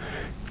professional.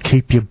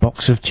 Keep your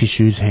box of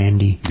tissues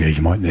handy. Yeah,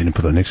 you might need them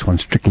for the next one.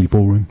 Strictly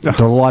Ballroom. A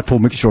delightful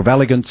mixture of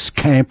elegance,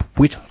 camp,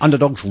 wit,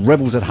 underdogs,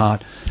 rebels at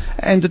heart.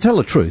 And to tell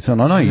the truth,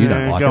 and I know you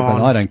don't like it,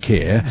 but I don't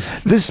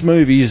care, this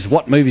movie is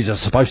what movies are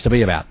supposed to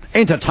be about.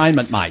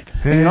 Entertainment, mate.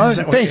 You know,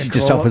 fancied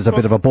yourself as a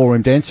bit of a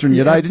ballroom dancer in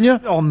your day, didn't you?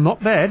 Oh,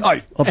 not bad.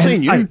 I've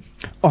seen you.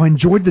 I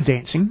enjoyed the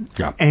dancing,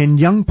 and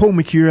young Paul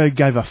Mercurio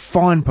gave a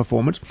fine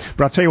performance,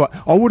 but I'll tell you what,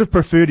 I would have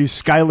preferred his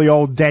scaly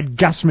old dad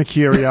Gus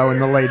Mercurio in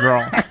the lead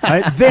role.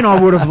 Then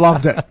I would have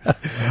loved it.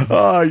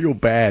 Oh, you're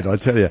bad, I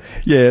tell you.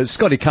 Yeah,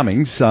 Scotty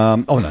Cummings,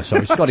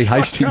 Scotty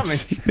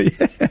Hastings.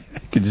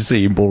 Did you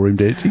see him ballroom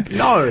dancing?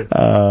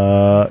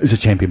 No. He's a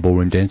champion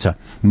ballroom dancer,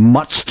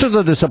 much to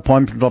the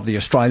disappointment of the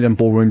Australian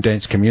ballroom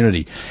dance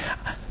community.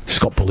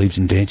 Scott believes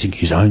in dancing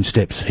his own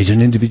steps. He's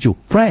an individual.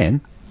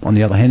 Fran, on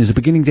the other hand, is a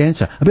beginning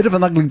dancer, a bit of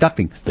an ugly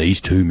duckling.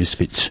 These two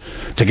misfits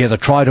together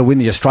try to win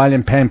the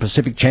Australian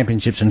Pan-Pacific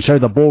Championships and show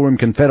the Ballroom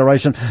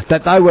Confederation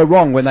that they were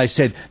wrong when they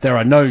said there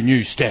are no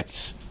new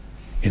steps.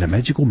 In a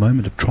magical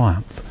moment of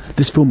triumph,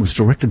 this film was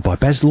directed by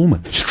Baz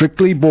Luhrmann.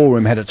 Strictly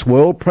Ballroom had its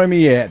world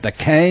premiere at the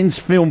Cannes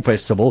Film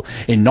Festival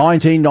in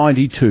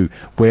 1992,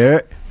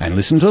 where, and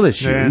listen to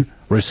this, you,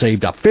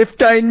 received a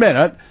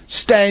 15-minute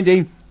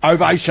standing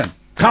ovation.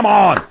 Come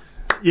on!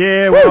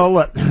 Yeah, well,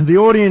 look, the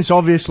audience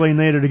obviously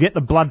needed to get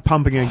the blood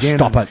pumping again.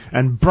 Stop it.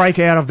 And break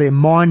out of their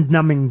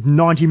mind-numbing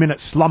 90-minute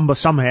slumber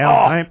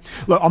somehow.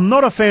 Look, I'm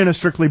not a fan of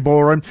Strictly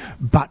Ballroom,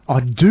 but I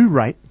do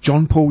rate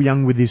John Paul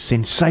Young with his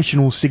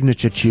sensational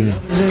signature tune.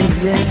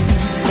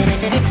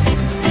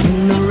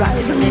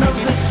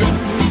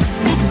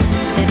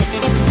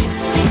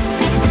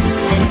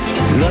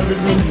 Love is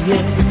in the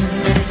air,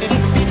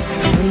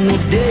 when the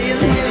day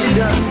is nearly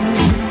done.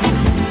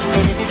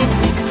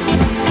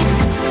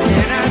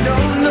 And I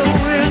don't know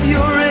if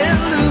you're an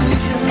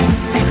illusion,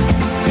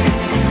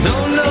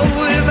 don't know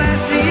if I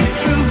see it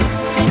true,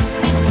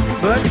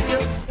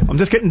 but I'm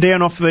just getting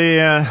down off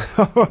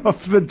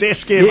the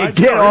desk here, Yeah, mate.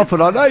 get off it.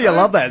 I know you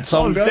love that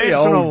song, don't you?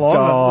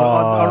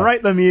 I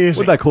rate the music.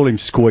 What did they call him?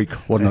 Squeak,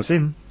 wasn't That's it?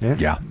 him.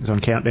 Yeah. He's on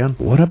Countdown.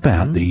 What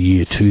about the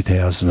year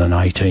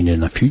 2018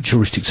 in a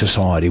futuristic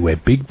society where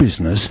big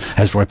business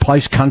has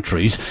replaced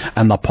countries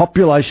and the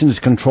population is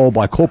controlled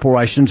by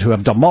corporations who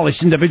have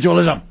demolished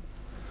individualism?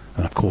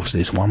 And of course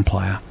there's one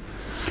player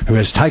who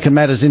has taken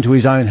matters into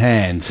his own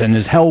hands and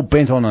is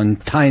hell-bent on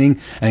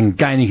attaining and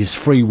gaining his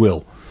free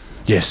will.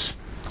 Yes,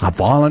 a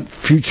violent,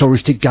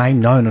 futuristic game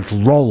known as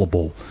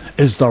rollerball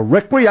is the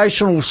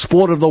recreational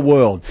sport of the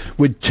world,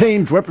 with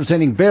teams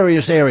representing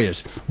various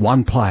areas.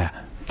 One player,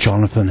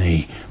 Jonathan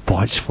E.,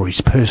 fights for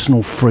his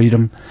personal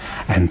freedom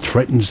and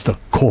threatens the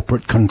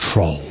corporate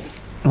control.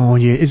 Oh,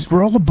 yeah. Is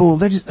Rollerball,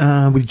 that is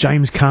with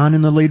James Caan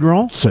in the lead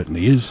role?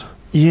 Certainly is.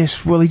 Yes,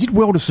 well, he did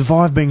well to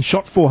survive being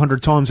shot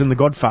 400 times in The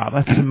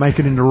Godfather to make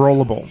it into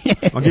Rollerball.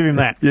 I'll give him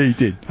that. Yeah, he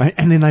did.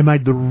 And then they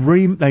made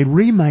they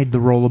remade the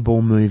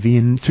Rollerball movie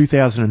in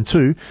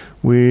 2002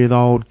 with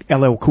old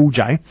LL Cool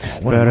J.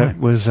 It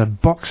was a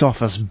box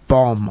office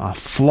bomb, a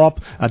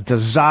flop, a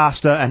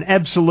disaster, an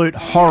absolute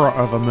horror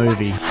of a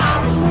movie.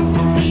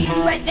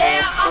 right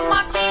there on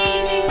my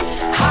TV,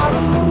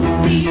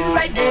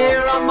 right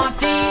there on my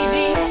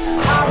TV,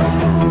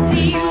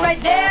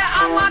 right there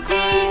on my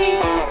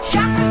TV,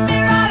 shocking me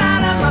right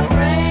out of my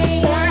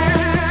brain,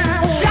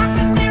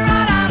 shocking me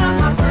right out of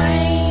my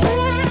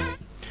brain.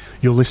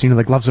 You're listening to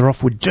The Gloves Are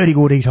Off with Dirty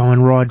Gordito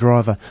and Ride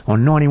Driver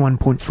on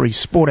 91.3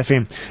 Sport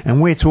FM,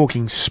 and we're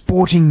talking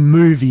sporting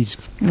movies.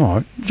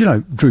 Right, you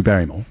know Drew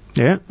Barrymore.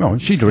 Yeah. Oh,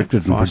 she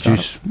directed and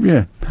produced,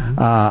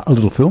 a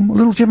little film, a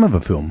little gem of a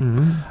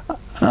film.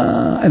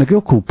 And a girl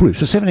called Bruce,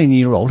 a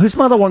 17-year-old, whose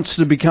mother wants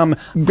to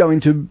go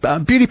into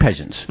beauty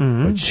pageants.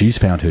 But she's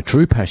found her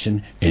true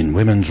passion in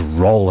women's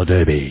roller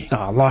derby.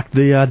 Like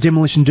the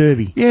Demolition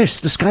Derby. Yes,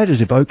 the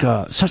skaters evoke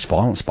such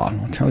violence, but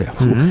I'll tell you.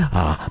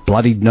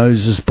 Bloodied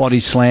noses,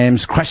 body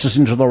slams, crashes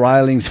into the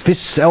railings,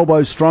 fists,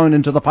 elbows thrown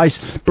into the face,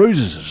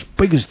 bruises as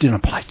big as dinner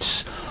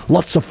plates.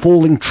 Lots of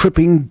falling,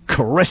 tripping,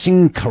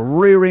 caressing,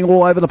 careering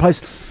all over the place.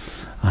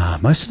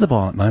 Most of the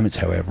violent moments,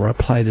 however, are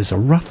played as a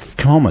rough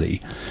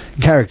comedy.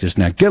 Characters,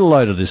 now get a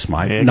load of this,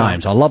 mate. Yeah,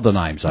 names, I love the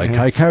names,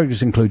 okay?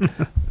 Characters include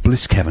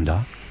Bliss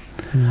Cavender,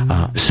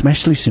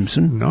 Smashley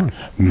Simpson,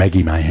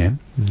 Maggie Mayhem,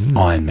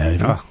 Iron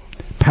Maiden,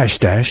 Pash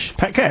Dash.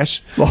 Pat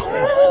Cash?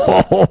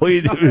 Oh,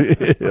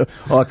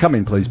 come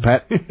in, please,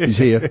 Pat. He's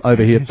here,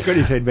 over here. He's got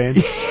his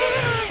headband.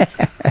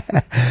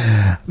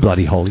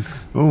 Bloody holy.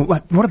 Oh,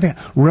 what about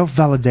Ralph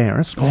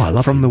Valadares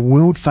from him. the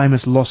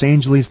world-famous Los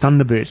Angeles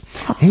Thunderbirds?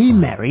 He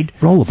married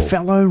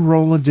fellow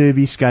roller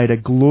derby skater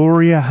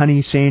Gloria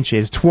Honey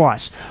Sanchez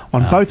twice,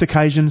 on both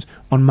occasions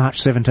on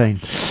March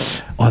 17.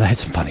 Oh, they had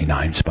some funny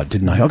names, but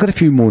didn't they? I've got a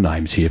few more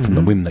names here from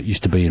the women that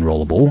used to be in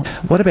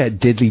rollerball. What about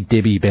Deadly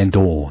Debbie Van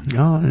Dorn?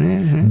 Oh,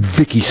 yeah.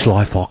 Vicky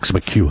Sly Fox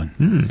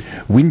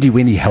McEwen. Windy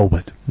Winnie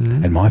Halbert.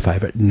 And my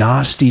favourite,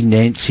 Nasty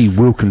Nancy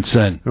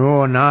Wilkinson.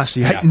 Oh,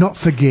 nasty. Hey, not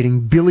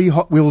forgetting Billy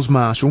Hot Wheels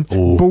Marshall,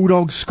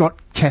 Bulldog Scott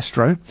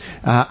Castro,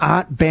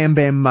 Art Bam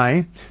Bam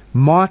May,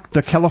 Mike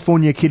the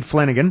California Kid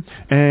Flanagan,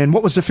 and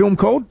what was the film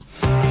called?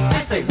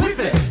 I say whip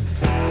it.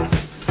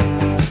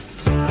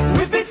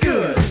 Whip it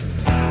good.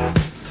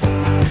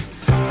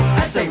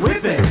 I say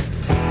whip it.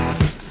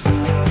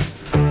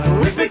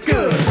 Whip it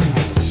good.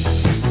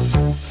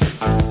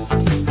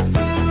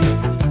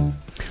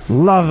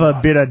 Love a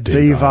bit of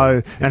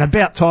Devo. And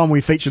about time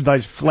we featured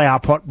those flower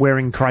pot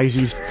wearing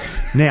crazies.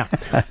 Now,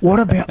 what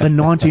about the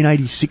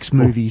 1986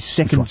 movie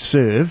Second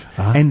Serve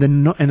and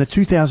the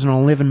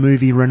 2011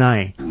 movie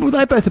Renee? Were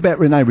they both about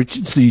Renee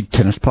Richards, the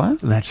tennis player?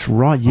 That's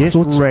right, yes,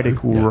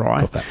 radical,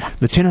 right.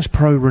 The tennis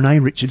pro Renee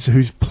Richards,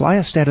 whose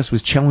player status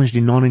was challenged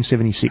in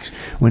 1976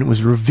 when it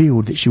was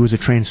revealed that she was a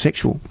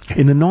transsexual.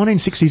 In the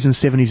 1960s and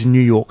 70s in New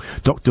York,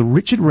 Dr.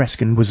 Richard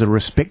Raskin was a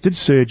respected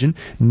surgeon,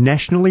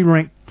 nationally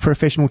ranked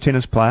professional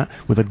tennis player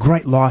with a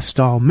great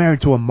lifestyle,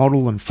 married to a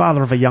model and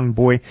father of a young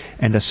boy,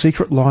 and a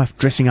secret life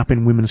dressing up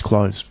in women's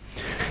clothes.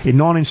 In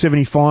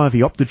 1975,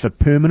 he opted for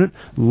permanent,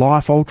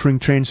 life-altering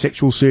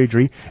transsexual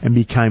surgery and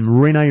became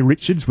Renee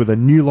Richards with a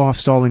new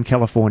lifestyle in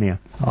California.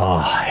 Oh,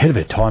 ahead of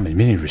her time in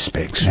many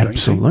respects.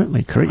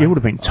 Absolutely, correct. It would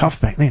have been tough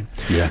back then.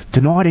 Yeah.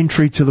 Denied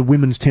entry to the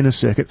women's tennis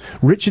circuit,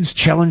 Richards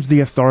challenged the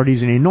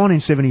authorities, and in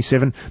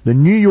 1977, the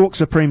New York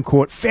Supreme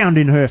Court found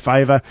in her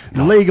favour,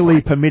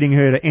 legally permitting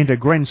her to enter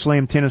Grand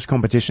Slam tennis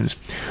competitions.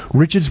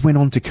 Richards went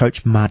on to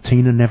coach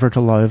Martina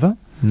Navratilova.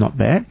 Not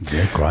bad.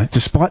 Yeah, great.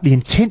 Despite the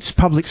intense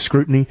public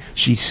scrutiny,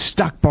 she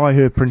stuck by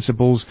her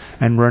principles,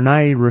 and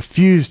Renee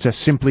refused to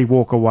simply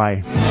walk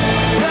away.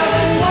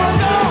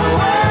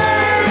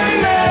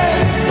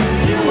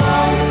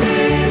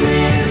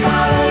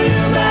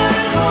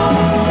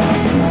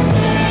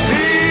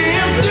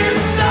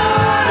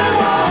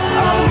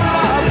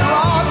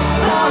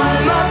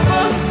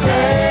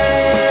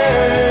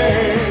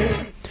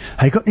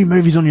 Hey, got any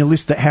movies on your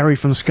list that Harry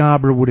from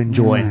Scarborough would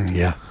enjoy?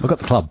 Yeah, I've got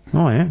The Club.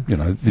 Oh, yeah. You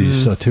know,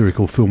 the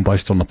satirical film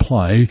based on the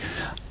play,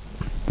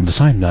 the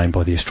same name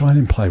by the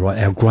Australian playwright,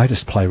 our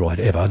greatest playwright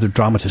ever, the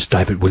dramatist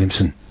David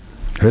Williamson.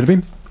 Heard of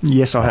him?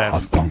 Yes, I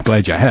have. I'm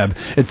glad you have.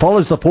 It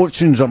follows the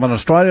fortunes of an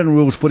Australian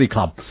rules footy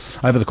club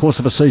over the course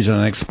of a season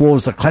and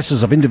explores the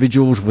clashes of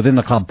individuals within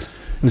the club.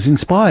 It was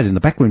inspired in the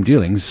backroom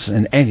dealings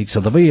and antics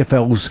of the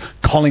VFL's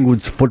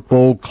Collingwood's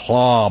Football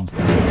Club.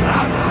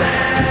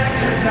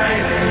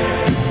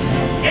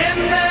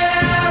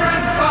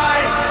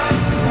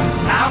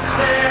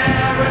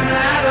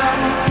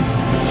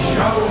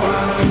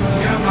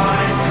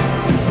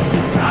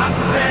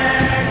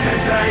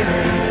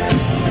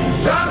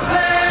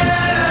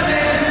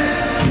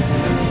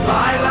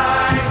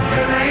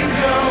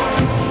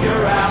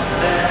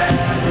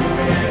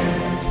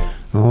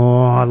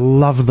 I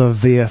love the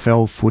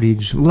VFL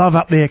footage. Love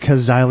up there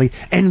Kazali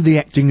and the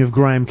acting of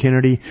Graham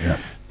Kennedy. Yep.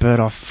 But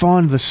I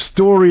find the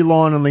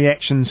storyline and the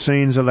action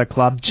scenes of the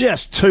club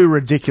just too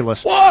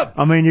ridiculous. What?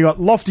 I mean, you got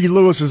Lofty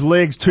Lewis's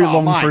legs too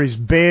long for his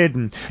bed,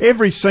 and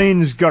every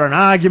scene's got an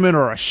argument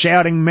or a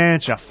shouting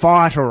match, a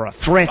fight or a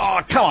threat.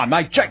 Oh, come on,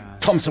 mate. Jack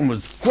Thompson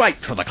was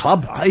great for the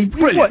club.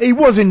 He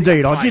was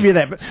indeed, I'll give you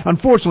that. But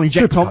unfortunately,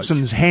 Jack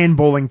Thompson's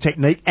handballing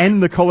technique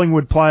and the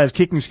Collingwood players'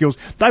 kicking skills,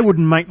 they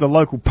wouldn't make the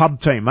local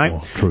pub team, mate.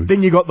 Oh, true.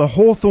 Then you got the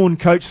Hawthorn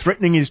coach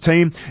threatening his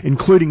team,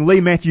 including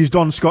Lee Matthews,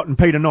 Don Scott and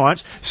Peter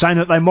Knights, saying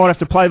that they might have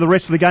to play the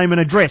rest of the game in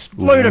a dress.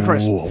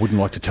 Ludicrous. Oh, I wouldn't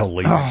like to tell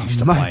Lee Matthews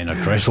to play in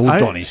a dress, or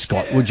Donny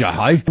Scott, would you,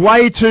 hey?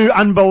 Way too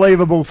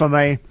unbelievable for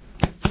me.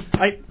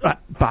 Hey, but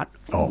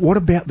what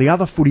about the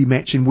other footy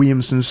match in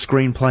Williamson's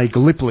screenplay,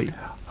 Gallipoli?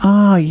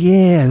 Oh,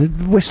 yeah,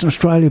 Western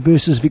Australia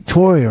versus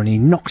Victoria, and he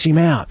knocks him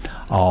out.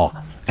 Oh,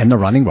 and the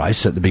running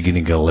race at the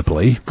beginning of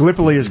Gallipoli.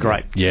 Gallipoli is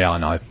great. Yeah, I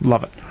know.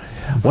 Love it.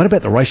 What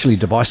about the racially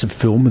divisive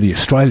film, The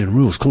Australian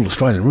Rules, called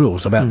Australian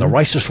Rules, about the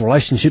racist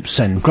relationships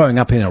and growing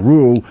up in a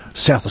rural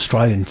South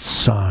Australian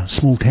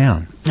small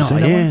town? Oh,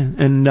 yeah.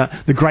 And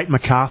The Great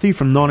McCarthy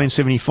from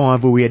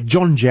 1975, where we had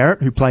John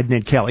Jarrett, who played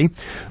Ned Kelly,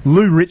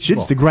 Lou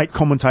Richards, the great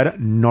commentator,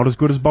 not as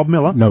good as Bob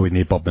Miller. Nowhere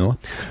near Bob Miller.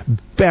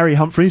 Barry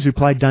Humphries, who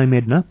played Dame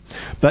Edna.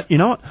 But you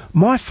know what?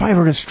 My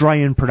favourite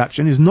Australian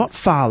production is not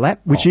Far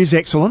Lap, which is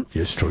excellent.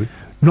 Yes, true.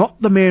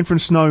 Not The Man from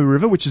Snowy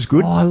River, which is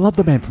good. Oh, I love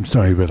The Man from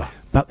Snowy River.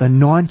 But the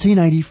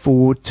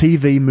 1984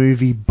 TV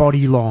movie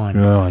Bodyline.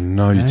 Oh, I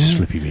know you'd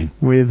slip him in.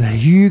 With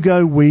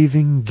Hugo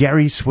Weaving,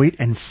 Gary Sweet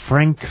and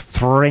Frank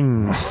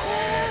Thring.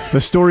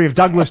 The story of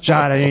Douglas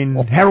Jardine,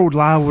 Harold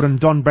Larwood and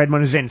Don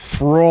Bradman is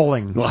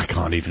enthralling. Well, I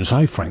can't even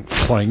say Frank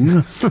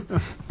Fling. He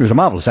was a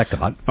marvellous actor,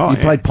 mate. He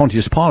yeah. played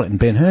Pontius Pilate in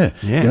Ben-Hur.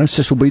 Yeah. You know,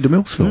 Cecil B.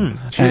 DeMille's film.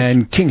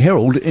 And King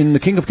Harold in The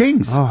King of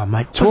Kings. Oh,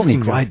 mate. Wasn't he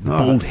great?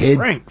 Bald head.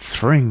 Frank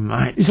Thring,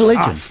 mate. He's a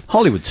legend.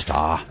 Hollywood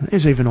star. He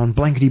was even on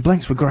Blankety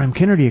Blanks with Graham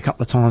Kennedy a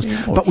couple of times.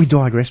 Yeah, but we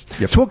digress.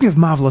 Yep. Talking of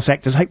marvellous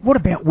actors, hey, what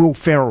about Will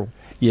Ferrell?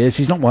 Yes,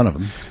 he's not one of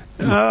them.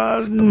 No, I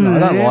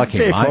don't like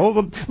him,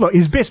 mate. Look,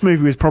 his best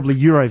movie was probably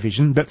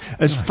Eurovision, but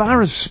as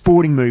far as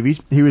sporting movies,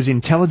 he was in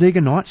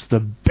Talladega Nights,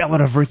 The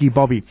Ballad of Ricky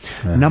Bobby.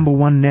 Number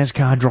one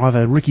NASCAR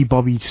driver Ricky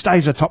Bobby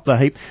stays atop the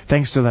heap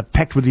thanks to the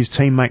pact with his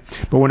teammate.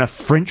 But when a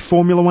French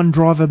Formula One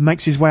driver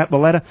makes his way up the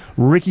ladder,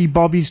 Ricky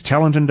Bobby's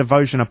talent and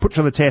devotion are put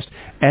to the test,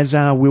 as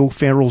are Will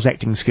Ferrell's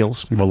acting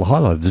skills. Well, the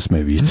highlight of this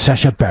movie is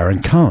Sacha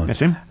Baron Cohen. That's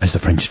him. As the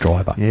French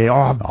driver.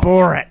 Yeah,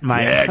 Borat,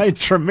 mate. Yeah. Hey,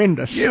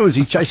 tremendous. Yeah, was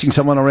he chasing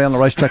someone around the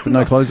racetrack with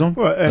no clothes on?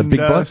 And, big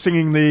bloke?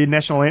 Singing the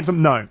national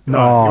anthem? No.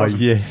 Oh,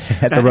 yeah,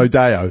 at the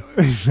rodeo.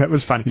 That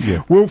was funny.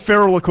 Yeah. Will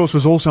Ferrell, of course,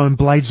 was also in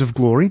Blades of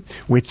Glory,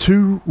 where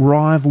two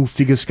rival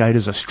figure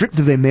skaters are stripped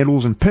of their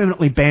medals and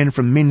permanently banned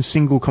from men's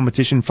single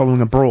competition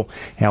following a brawl.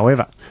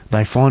 However,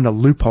 they find a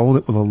loophole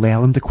that will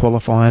allow them to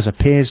qualify as a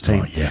pairs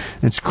team. Oh, yeah.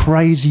 It's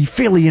crazy,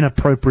 fairly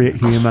inappropriate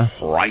humour.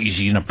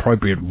 Crazy,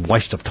 inappropriate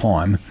waste of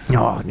time.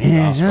 Oh,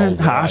 yeah,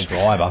 harsh.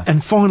 Driver.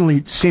 And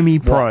finally,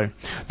 semi-pro.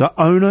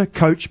 The owner,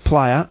 coach,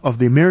 player of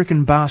the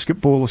American Basketball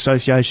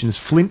Association's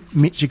Flint,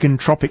 Michigan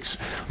Tropics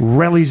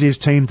rallies his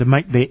team to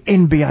make their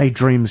NBA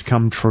dreams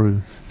come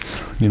true.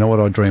 You know what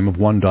I dream of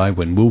one day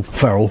when Will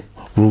Ferrell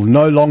will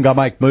no longer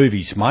make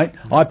movies, mate.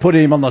 I put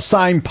him on the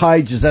same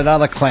page as that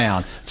other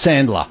clown,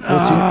 Sandler.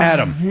 What's his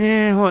Adam?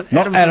 Yeah, what?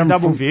 Not Adam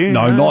Double View.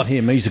 No, not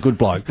him. He's a good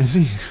bloke. Is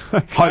he?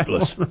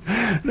 Hopeless. Look,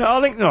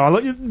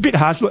 a bit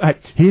harsh. Look, hey,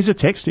 here's a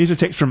text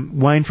from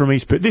Wayne from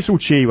East Perth. This will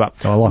cheer you up.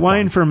 I like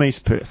Wayne from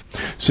East Perth,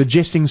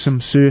 suggesting some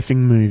surfing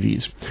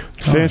movies.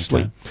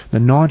 Firstly, the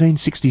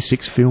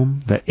 1966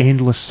 film The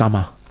Endless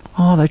Summer.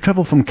 Oh, they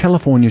travel from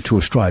California to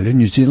Australia,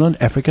 New Zealand,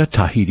 Africa,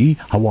 Tahiti,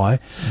 Hawaii,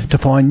 to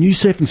find new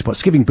surfing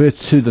spots, giving birth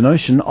to the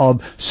notion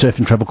of surf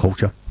and travel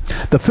culture.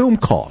 The film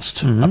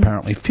cost,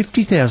 apparently,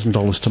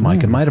 $50,000 to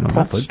make and made a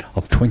profit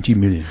of $20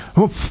 million.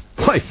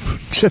 Hey,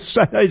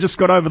 they just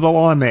got over the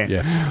line there.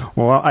 Yeah.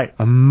 Well, hey,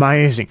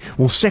 amazing.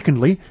 Well,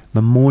 secondly,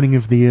 The Morning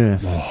of the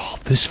Earth. Oh,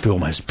 this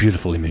film has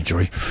beautiful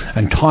imagery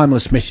and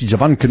timeless message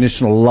of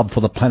unconditional love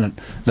for the planet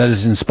that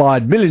has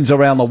inspired millions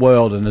around the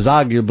world and is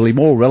arguably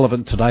more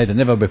relevant today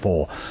than ever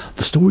before.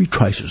 The story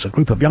traces a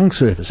group of young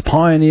surfers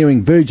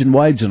pioneering virgin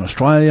waves in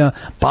Australia,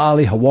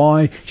 Bali,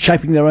 Hawaii,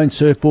 shaping their own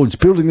surfboards,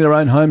 building their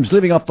own homes,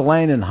 living off the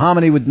land in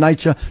harmony with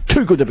nature.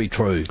 Too good to be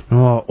true.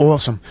 Oh,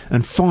 awesome.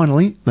 And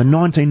finally, the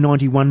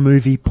 1991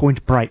 movie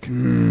Point Break.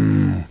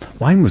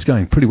 Wayne was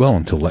going pretty well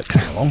until that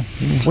came along.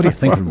 What are you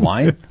thinking,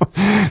 Wayne?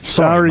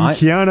 Starring Sorry,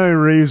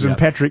 Keanu Reeves and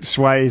Patrick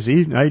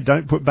Swayze. Hey,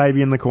 don't put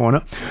baby in the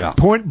corner. Yep.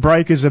 Point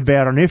Break is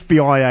about an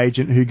FBI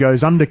agent who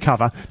goes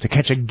undercover to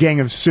catch a gang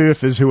of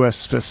surfers who are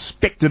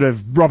suspected of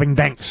robbing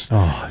banks.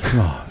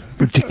 Oh,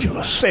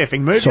 ridiculous.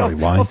 Surfing movie. Sorry,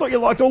 Wayne. I thought you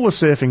liked all the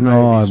surfing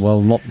No, movies.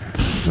 well, not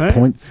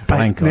Point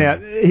Blank. Hey, now,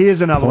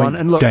 here's another one.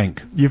 And look,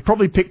 Dank. You've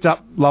probably picked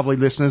up, lovely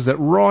listeners, that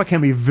Rye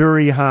can be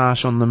very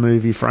harsh on the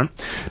movie front.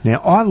 Now,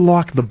 I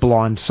like The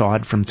Blind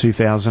Side from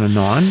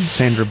 2009,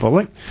 Sandra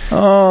Bullock.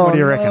 Oh, what do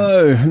you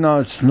reckon? No,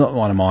 it's not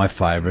one of my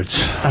favourites.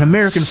 An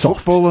American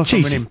footballer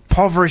from an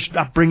impoverished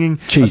upbringing,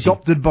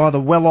 adopted by the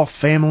well-off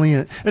family.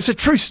 It's a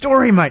true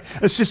story, mate.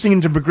 Assisting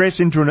him to progress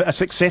into a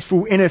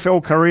successful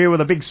NFL career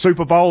with a big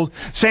Super Bowl.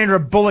 Sandra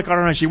Bullock, I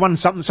don't know, she won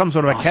some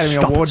sort of Academy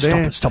Award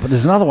there. Stop it.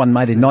 There's another one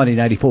made in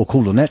 1984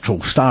 called The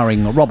Natural,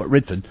 starring Robert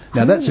Redford.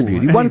 Now, that's a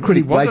beauty. One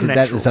critic rated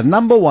that as the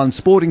number one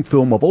sporting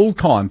film of all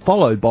time,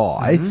 followed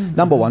by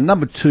number one,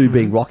 number two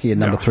being Rocky, and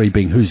number three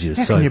being Hoosiers.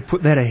 How can you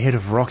put that ahead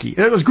of Rocky?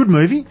 It was a good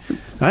movie.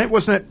 Hey,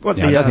 wasn't it?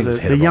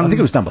 The young I think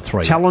it was number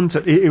three. Talent.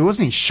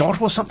 Wasn't he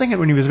shot or something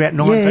when he was about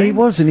 19? Yeah, he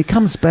was, and he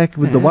comes back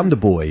with the Wonder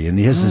Boy, and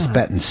he has this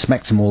bat and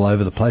smacks him all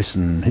over the place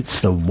and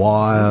hits the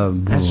wire.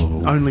 As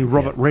only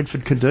Robert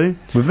Redford could do.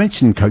 We've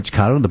mentioned Coach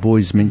Carter, and the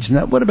boys mentioned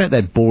that. What about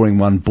that boring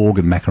one, Borg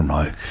and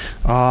McEnroe?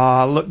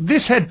 Look,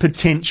 this had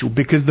potential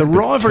because the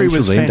rivalry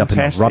was fantastic. End up in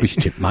a rubbish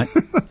tip, mate.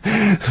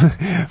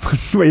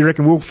 Well, you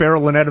reckon Will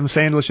Ferrell and Adam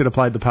Sandler should have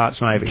played the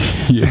parts, maybe?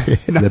 Yeah,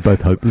 they're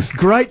both hopeless.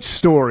 Great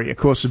story, of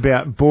course,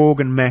 about Borg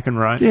and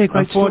McEnroe. Yeah,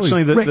 great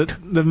Unfortunately, story.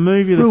 the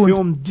movie, the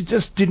film,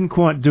 just didn't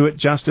quite do it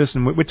justice.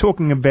 And we're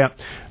talking about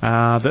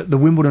the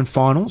Wimbledon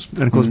finals.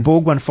 And, of course,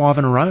 Borg won 5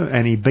 in a row,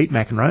 and he beat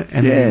McEnroe.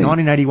 And then in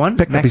 1981,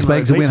 picked up his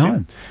bags and went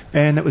home.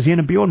 And it was the end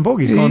of Bjorn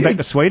Borg. He's gone back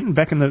to Sweden,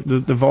 back in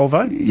the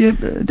Volvo. Yeah,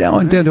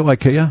 down to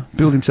IKEA,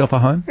 build himself a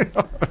home.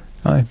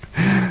 Hey.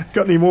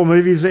 Got any more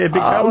movies there,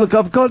 big fella? Look,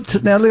 I've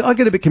got... Now, look, I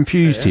get a bit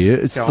confused here.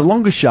 It's The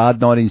Longest Yard,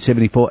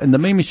 1974, and The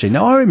Mean Machine.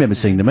 Now, I remember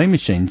seeing The Mean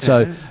Machine,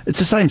 so it's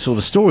the same sort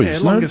of story,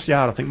 isn't Longest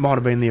Yard, I think, might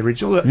have been the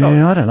original. I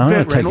don't know.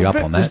 I'll take you up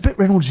on that. Was Burt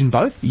Reynolds in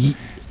both?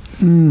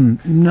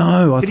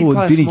 No, I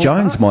thought Vinnie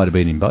Jones might have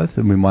been in both,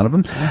 in one of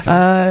them.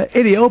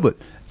 Eddie Albert.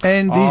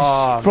 And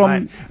he's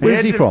from...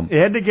 Where's he from? He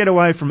had to get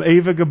away from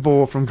Eva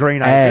Gabor from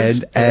Green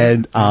Acres.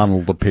 And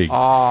Arnold the Pig. Oh,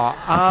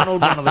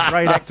 Arnold, one of the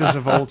great actors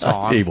of all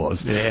time. He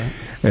was. Yeah.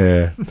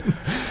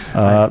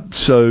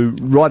 So,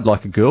 Ride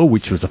Like a Girl,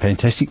 which was a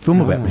fantastic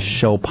film about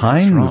Michelle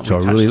Payne, which I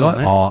really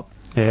like.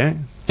 Yeah.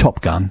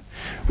 Top Gun.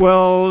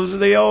 Well,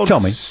 the old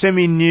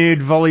semi-nude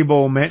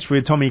volleyball match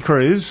with Tommy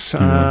Cruise.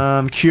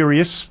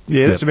 Curious.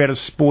 Yeah, that's about as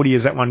sporty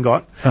as that one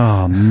got.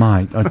 Oh,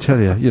 mate, I tell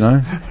you, you know.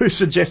 Who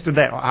suggested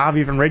that?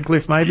 Harvey van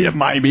Redcliffe, maybe? Yeah,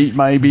 maybe.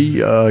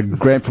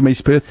 Grant from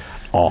East Perth.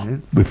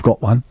 We've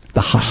got one.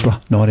 The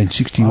Hustler,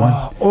 1961.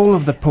 Oh, all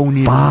of the Paul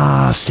Newman.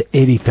 Fast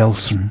Eddie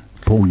Felsen.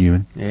 Paul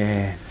Newman.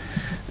 Yeah.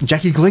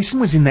 Jackie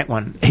Gleason was in that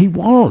one. He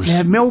was.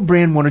 Now, Mel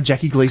Brand wanted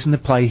Jackie Gleason to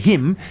play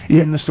him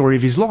in the story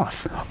of his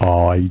life.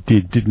 Oh, he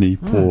did, didn't he?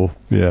 Poor,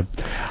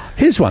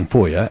 Here's one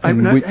for you.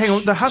 Hang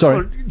on. The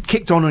Hustler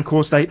kicked on, and of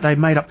course, they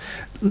made up,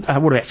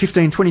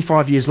 15,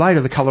 25 years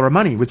later, The Colour of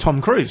Money with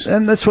Tom Cruise.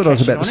 And that's what I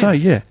was about to say,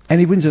 yeah. And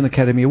he wins an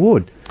Academy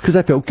Award because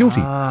they felt guilty.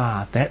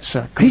 That's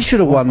a good He should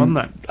have won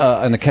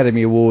an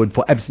Academy Award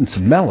for Absence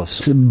of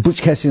Malice.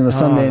 Butch Cassidy and the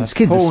Sundance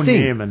Kid, Paul the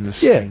Sting. Newman, the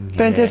Sting. Yeah,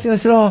 fantastic. And I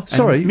said,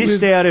 sorry. And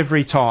missed out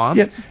every time.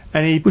 Yep.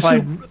 And he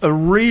played a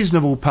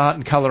reasonable part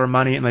in Colour of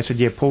Money, and they said,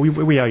 Paul,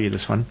 we owe you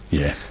this one.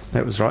 Yeah.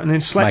 That was right. And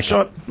then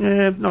Slapshot,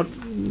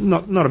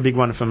 not a big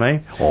one for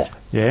me. Oh.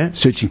 Yeah.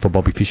 Searching for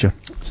Bobby Fischer.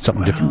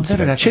 Something different. That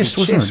had chess,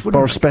 wasn't it?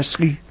 Boris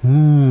Spassky.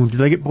 Did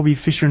they get Bobby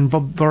Fischer and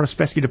Boris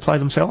Spassky to play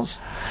themselves?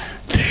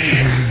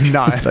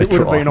 No, it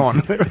would have been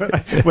on.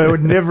 Well, they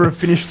would never have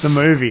finished the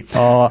movie.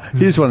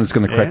 Here's one that's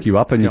going to crack you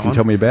up, and you can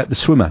tell me about The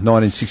Swimmer,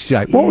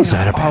 1968. What was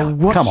that about? I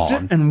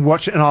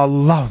watched it, and I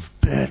love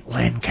Burt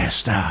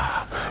Lancaster.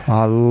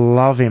 I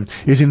love him.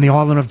 He was in The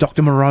Island of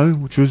Dr. Moreau,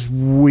 which was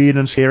weird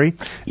and scary.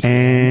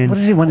 And what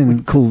is he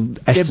one called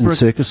Aston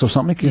Circus or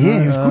something?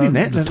 Yeah, he was good in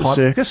that. The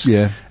Circus.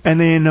 Yeah. And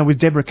then with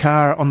Deborah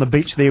Kerr on the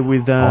beach there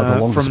with the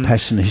longest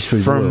passion in history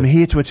of the world. From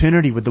Here to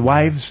Eternity with the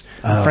waves.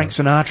 Frank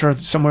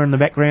Sinatra somewhere in the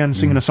background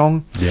singing a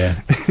song.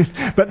 Yeah.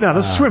 But no,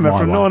 The Swimmer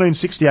from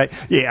 1968.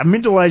 Yeah, a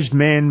middle-aged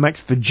man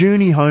makes the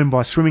journey home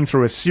by swimming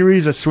through a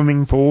series of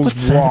swimming pools.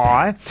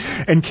 Why?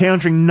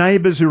 Encountering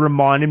neighbours who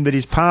remind him that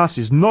his past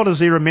is not as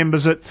he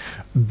remembers it.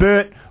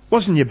 Bert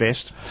wasn't your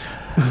best.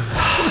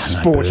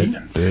 Sporty.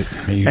 Bert.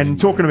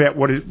 And talking about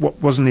what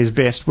wasn't his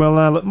best,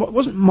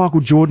 wasn't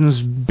Michael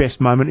Jordan's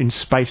best moment in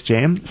Space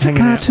Jam? It's a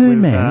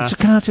cartoon, man. It's a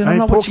cartoon. I'm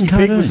not watching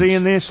cartoons. Pig, was he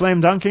in there slam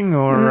dunking?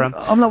 Or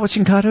I'm not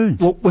watching cartoons.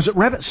 Well, was it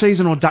rabbit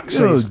season or duck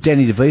season?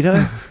 Danny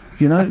DeVito.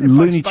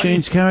 Looney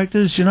Tunes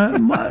characters,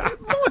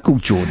 Michael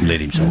Jordan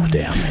let himself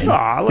down, man.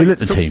 He let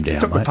the team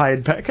down, took mate. the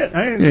paid packet,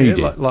 eh? Yeah, he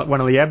did. Like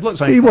one of the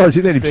ablets. He was,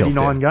 he let himself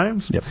 39 down.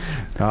 games. Yep.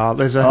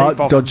 There's a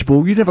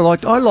Dodgeball. You never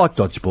liked... I liked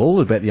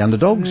Dodgeball, about the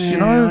underdogs,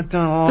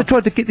 They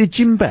tried to get their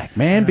gym back,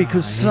 man,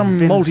 because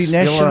some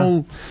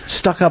multinational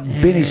stuck up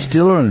Benny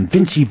Stiller and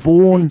Vincey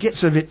Vaughan. He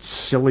gets a bit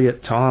silly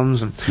at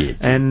times.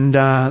 And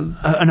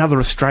another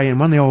Australian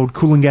one, the old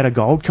Coolangatta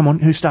Gold. Come on,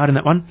 who starred in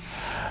that one?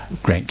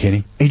 Grant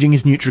Kenny. Eating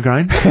his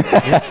Nutrigrain.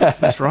 Yeah,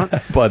 that's right.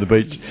 By the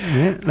beach.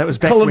 Yeah, that was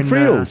back Colin when...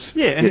 Friels.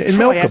 and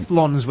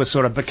triathlons were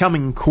sort of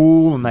becoming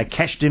cool, and they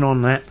cashed in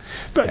on that.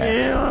 But,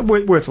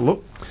 worth a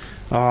look.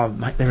 Oh,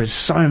 mate, there's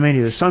so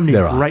many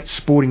great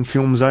sporting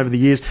films over the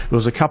years. There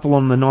was a couple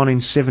on the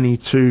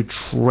 1972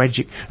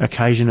 tragic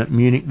occasion at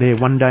Munich there,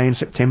 One Day in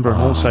September,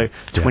 and also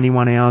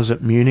 21 Hours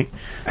at Munich.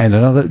 And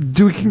another...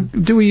 Do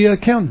we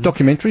count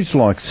documentaries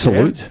like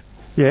Salute?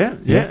 Yeah,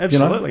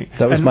 absolutely.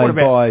 That was made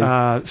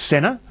by...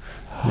 Senna.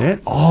 Yeah.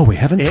 Oh, we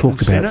haven't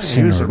talked about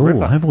Senna at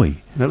all, have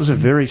we? That was a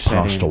very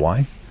sad Passed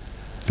away.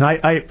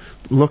 Hey,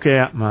 look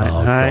out, mate.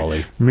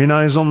 Golly.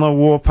 Minno's on the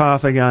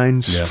warpath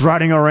again,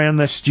 strutting around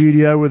the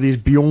studio with his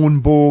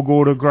Bjorn Borg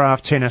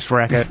autographed tennis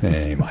racket.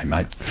 Anyway,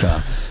 mate,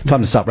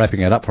 time to start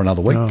wrapping it up for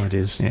another week. Oh, it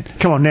is. Yeah.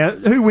 Come on, now,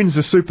 who wins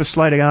the Super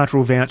Slater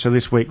Artrell voucher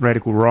this week,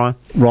 Radical Rye?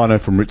 Rhino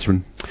from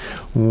Richmond.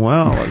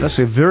 Wow, that's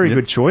a very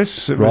good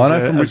choice.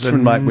 Rhino from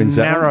Richmond, mate, wins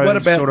that one. What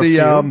about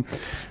the...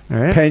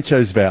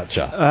 Pancho's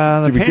voucher.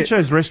 The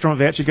Pancho's restaurant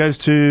voucher goes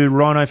to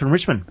Rhino from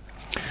Richmond.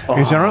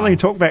 It's our only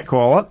talkback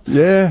caller.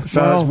 Yeah.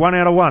 So it's 1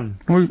 out of 1.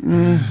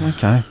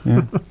 Okay.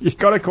 Yeah. You've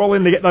got to call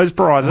in to get those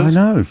prizes. I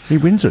know. He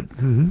wins it.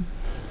 Mm-hmm.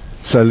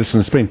 So listen,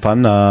 it's been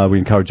fun. We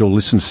encourage all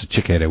listeners to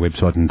check out our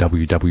website on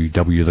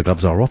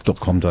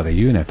www.theglovesareoff.com.au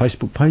and our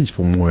Facebook page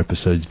for more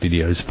episodes,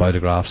 videos,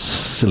 photographs,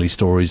 silly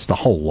stories, the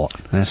whole lot.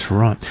 That's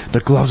right.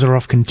 The Gloves Are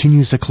Off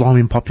continues to climb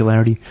in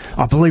popularity.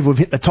 I believe we've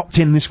hit the top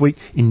 10 this week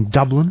in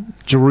Dublin,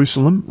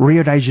 Jerusalem,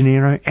 Rio de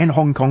Janeiro and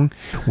Hong Kong.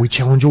 We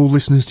challenge all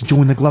listeners to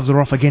join The Gloves Are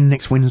Off again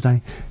next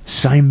Wednesday.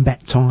 Same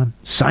bat time,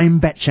 same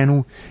bat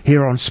channel,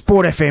 here on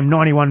Sport FM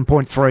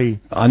 91.3.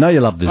 I know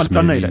you love this movie.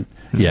 I need it.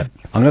 Yeah,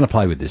 I'm going to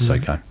play with this,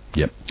 okay?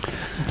 Yep.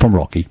 From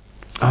Rocky.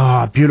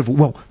 Ah, beautiful.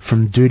 Well,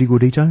 from Dirty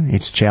Gordito,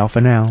 it's ciao for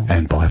now.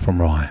 And bye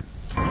from Rye.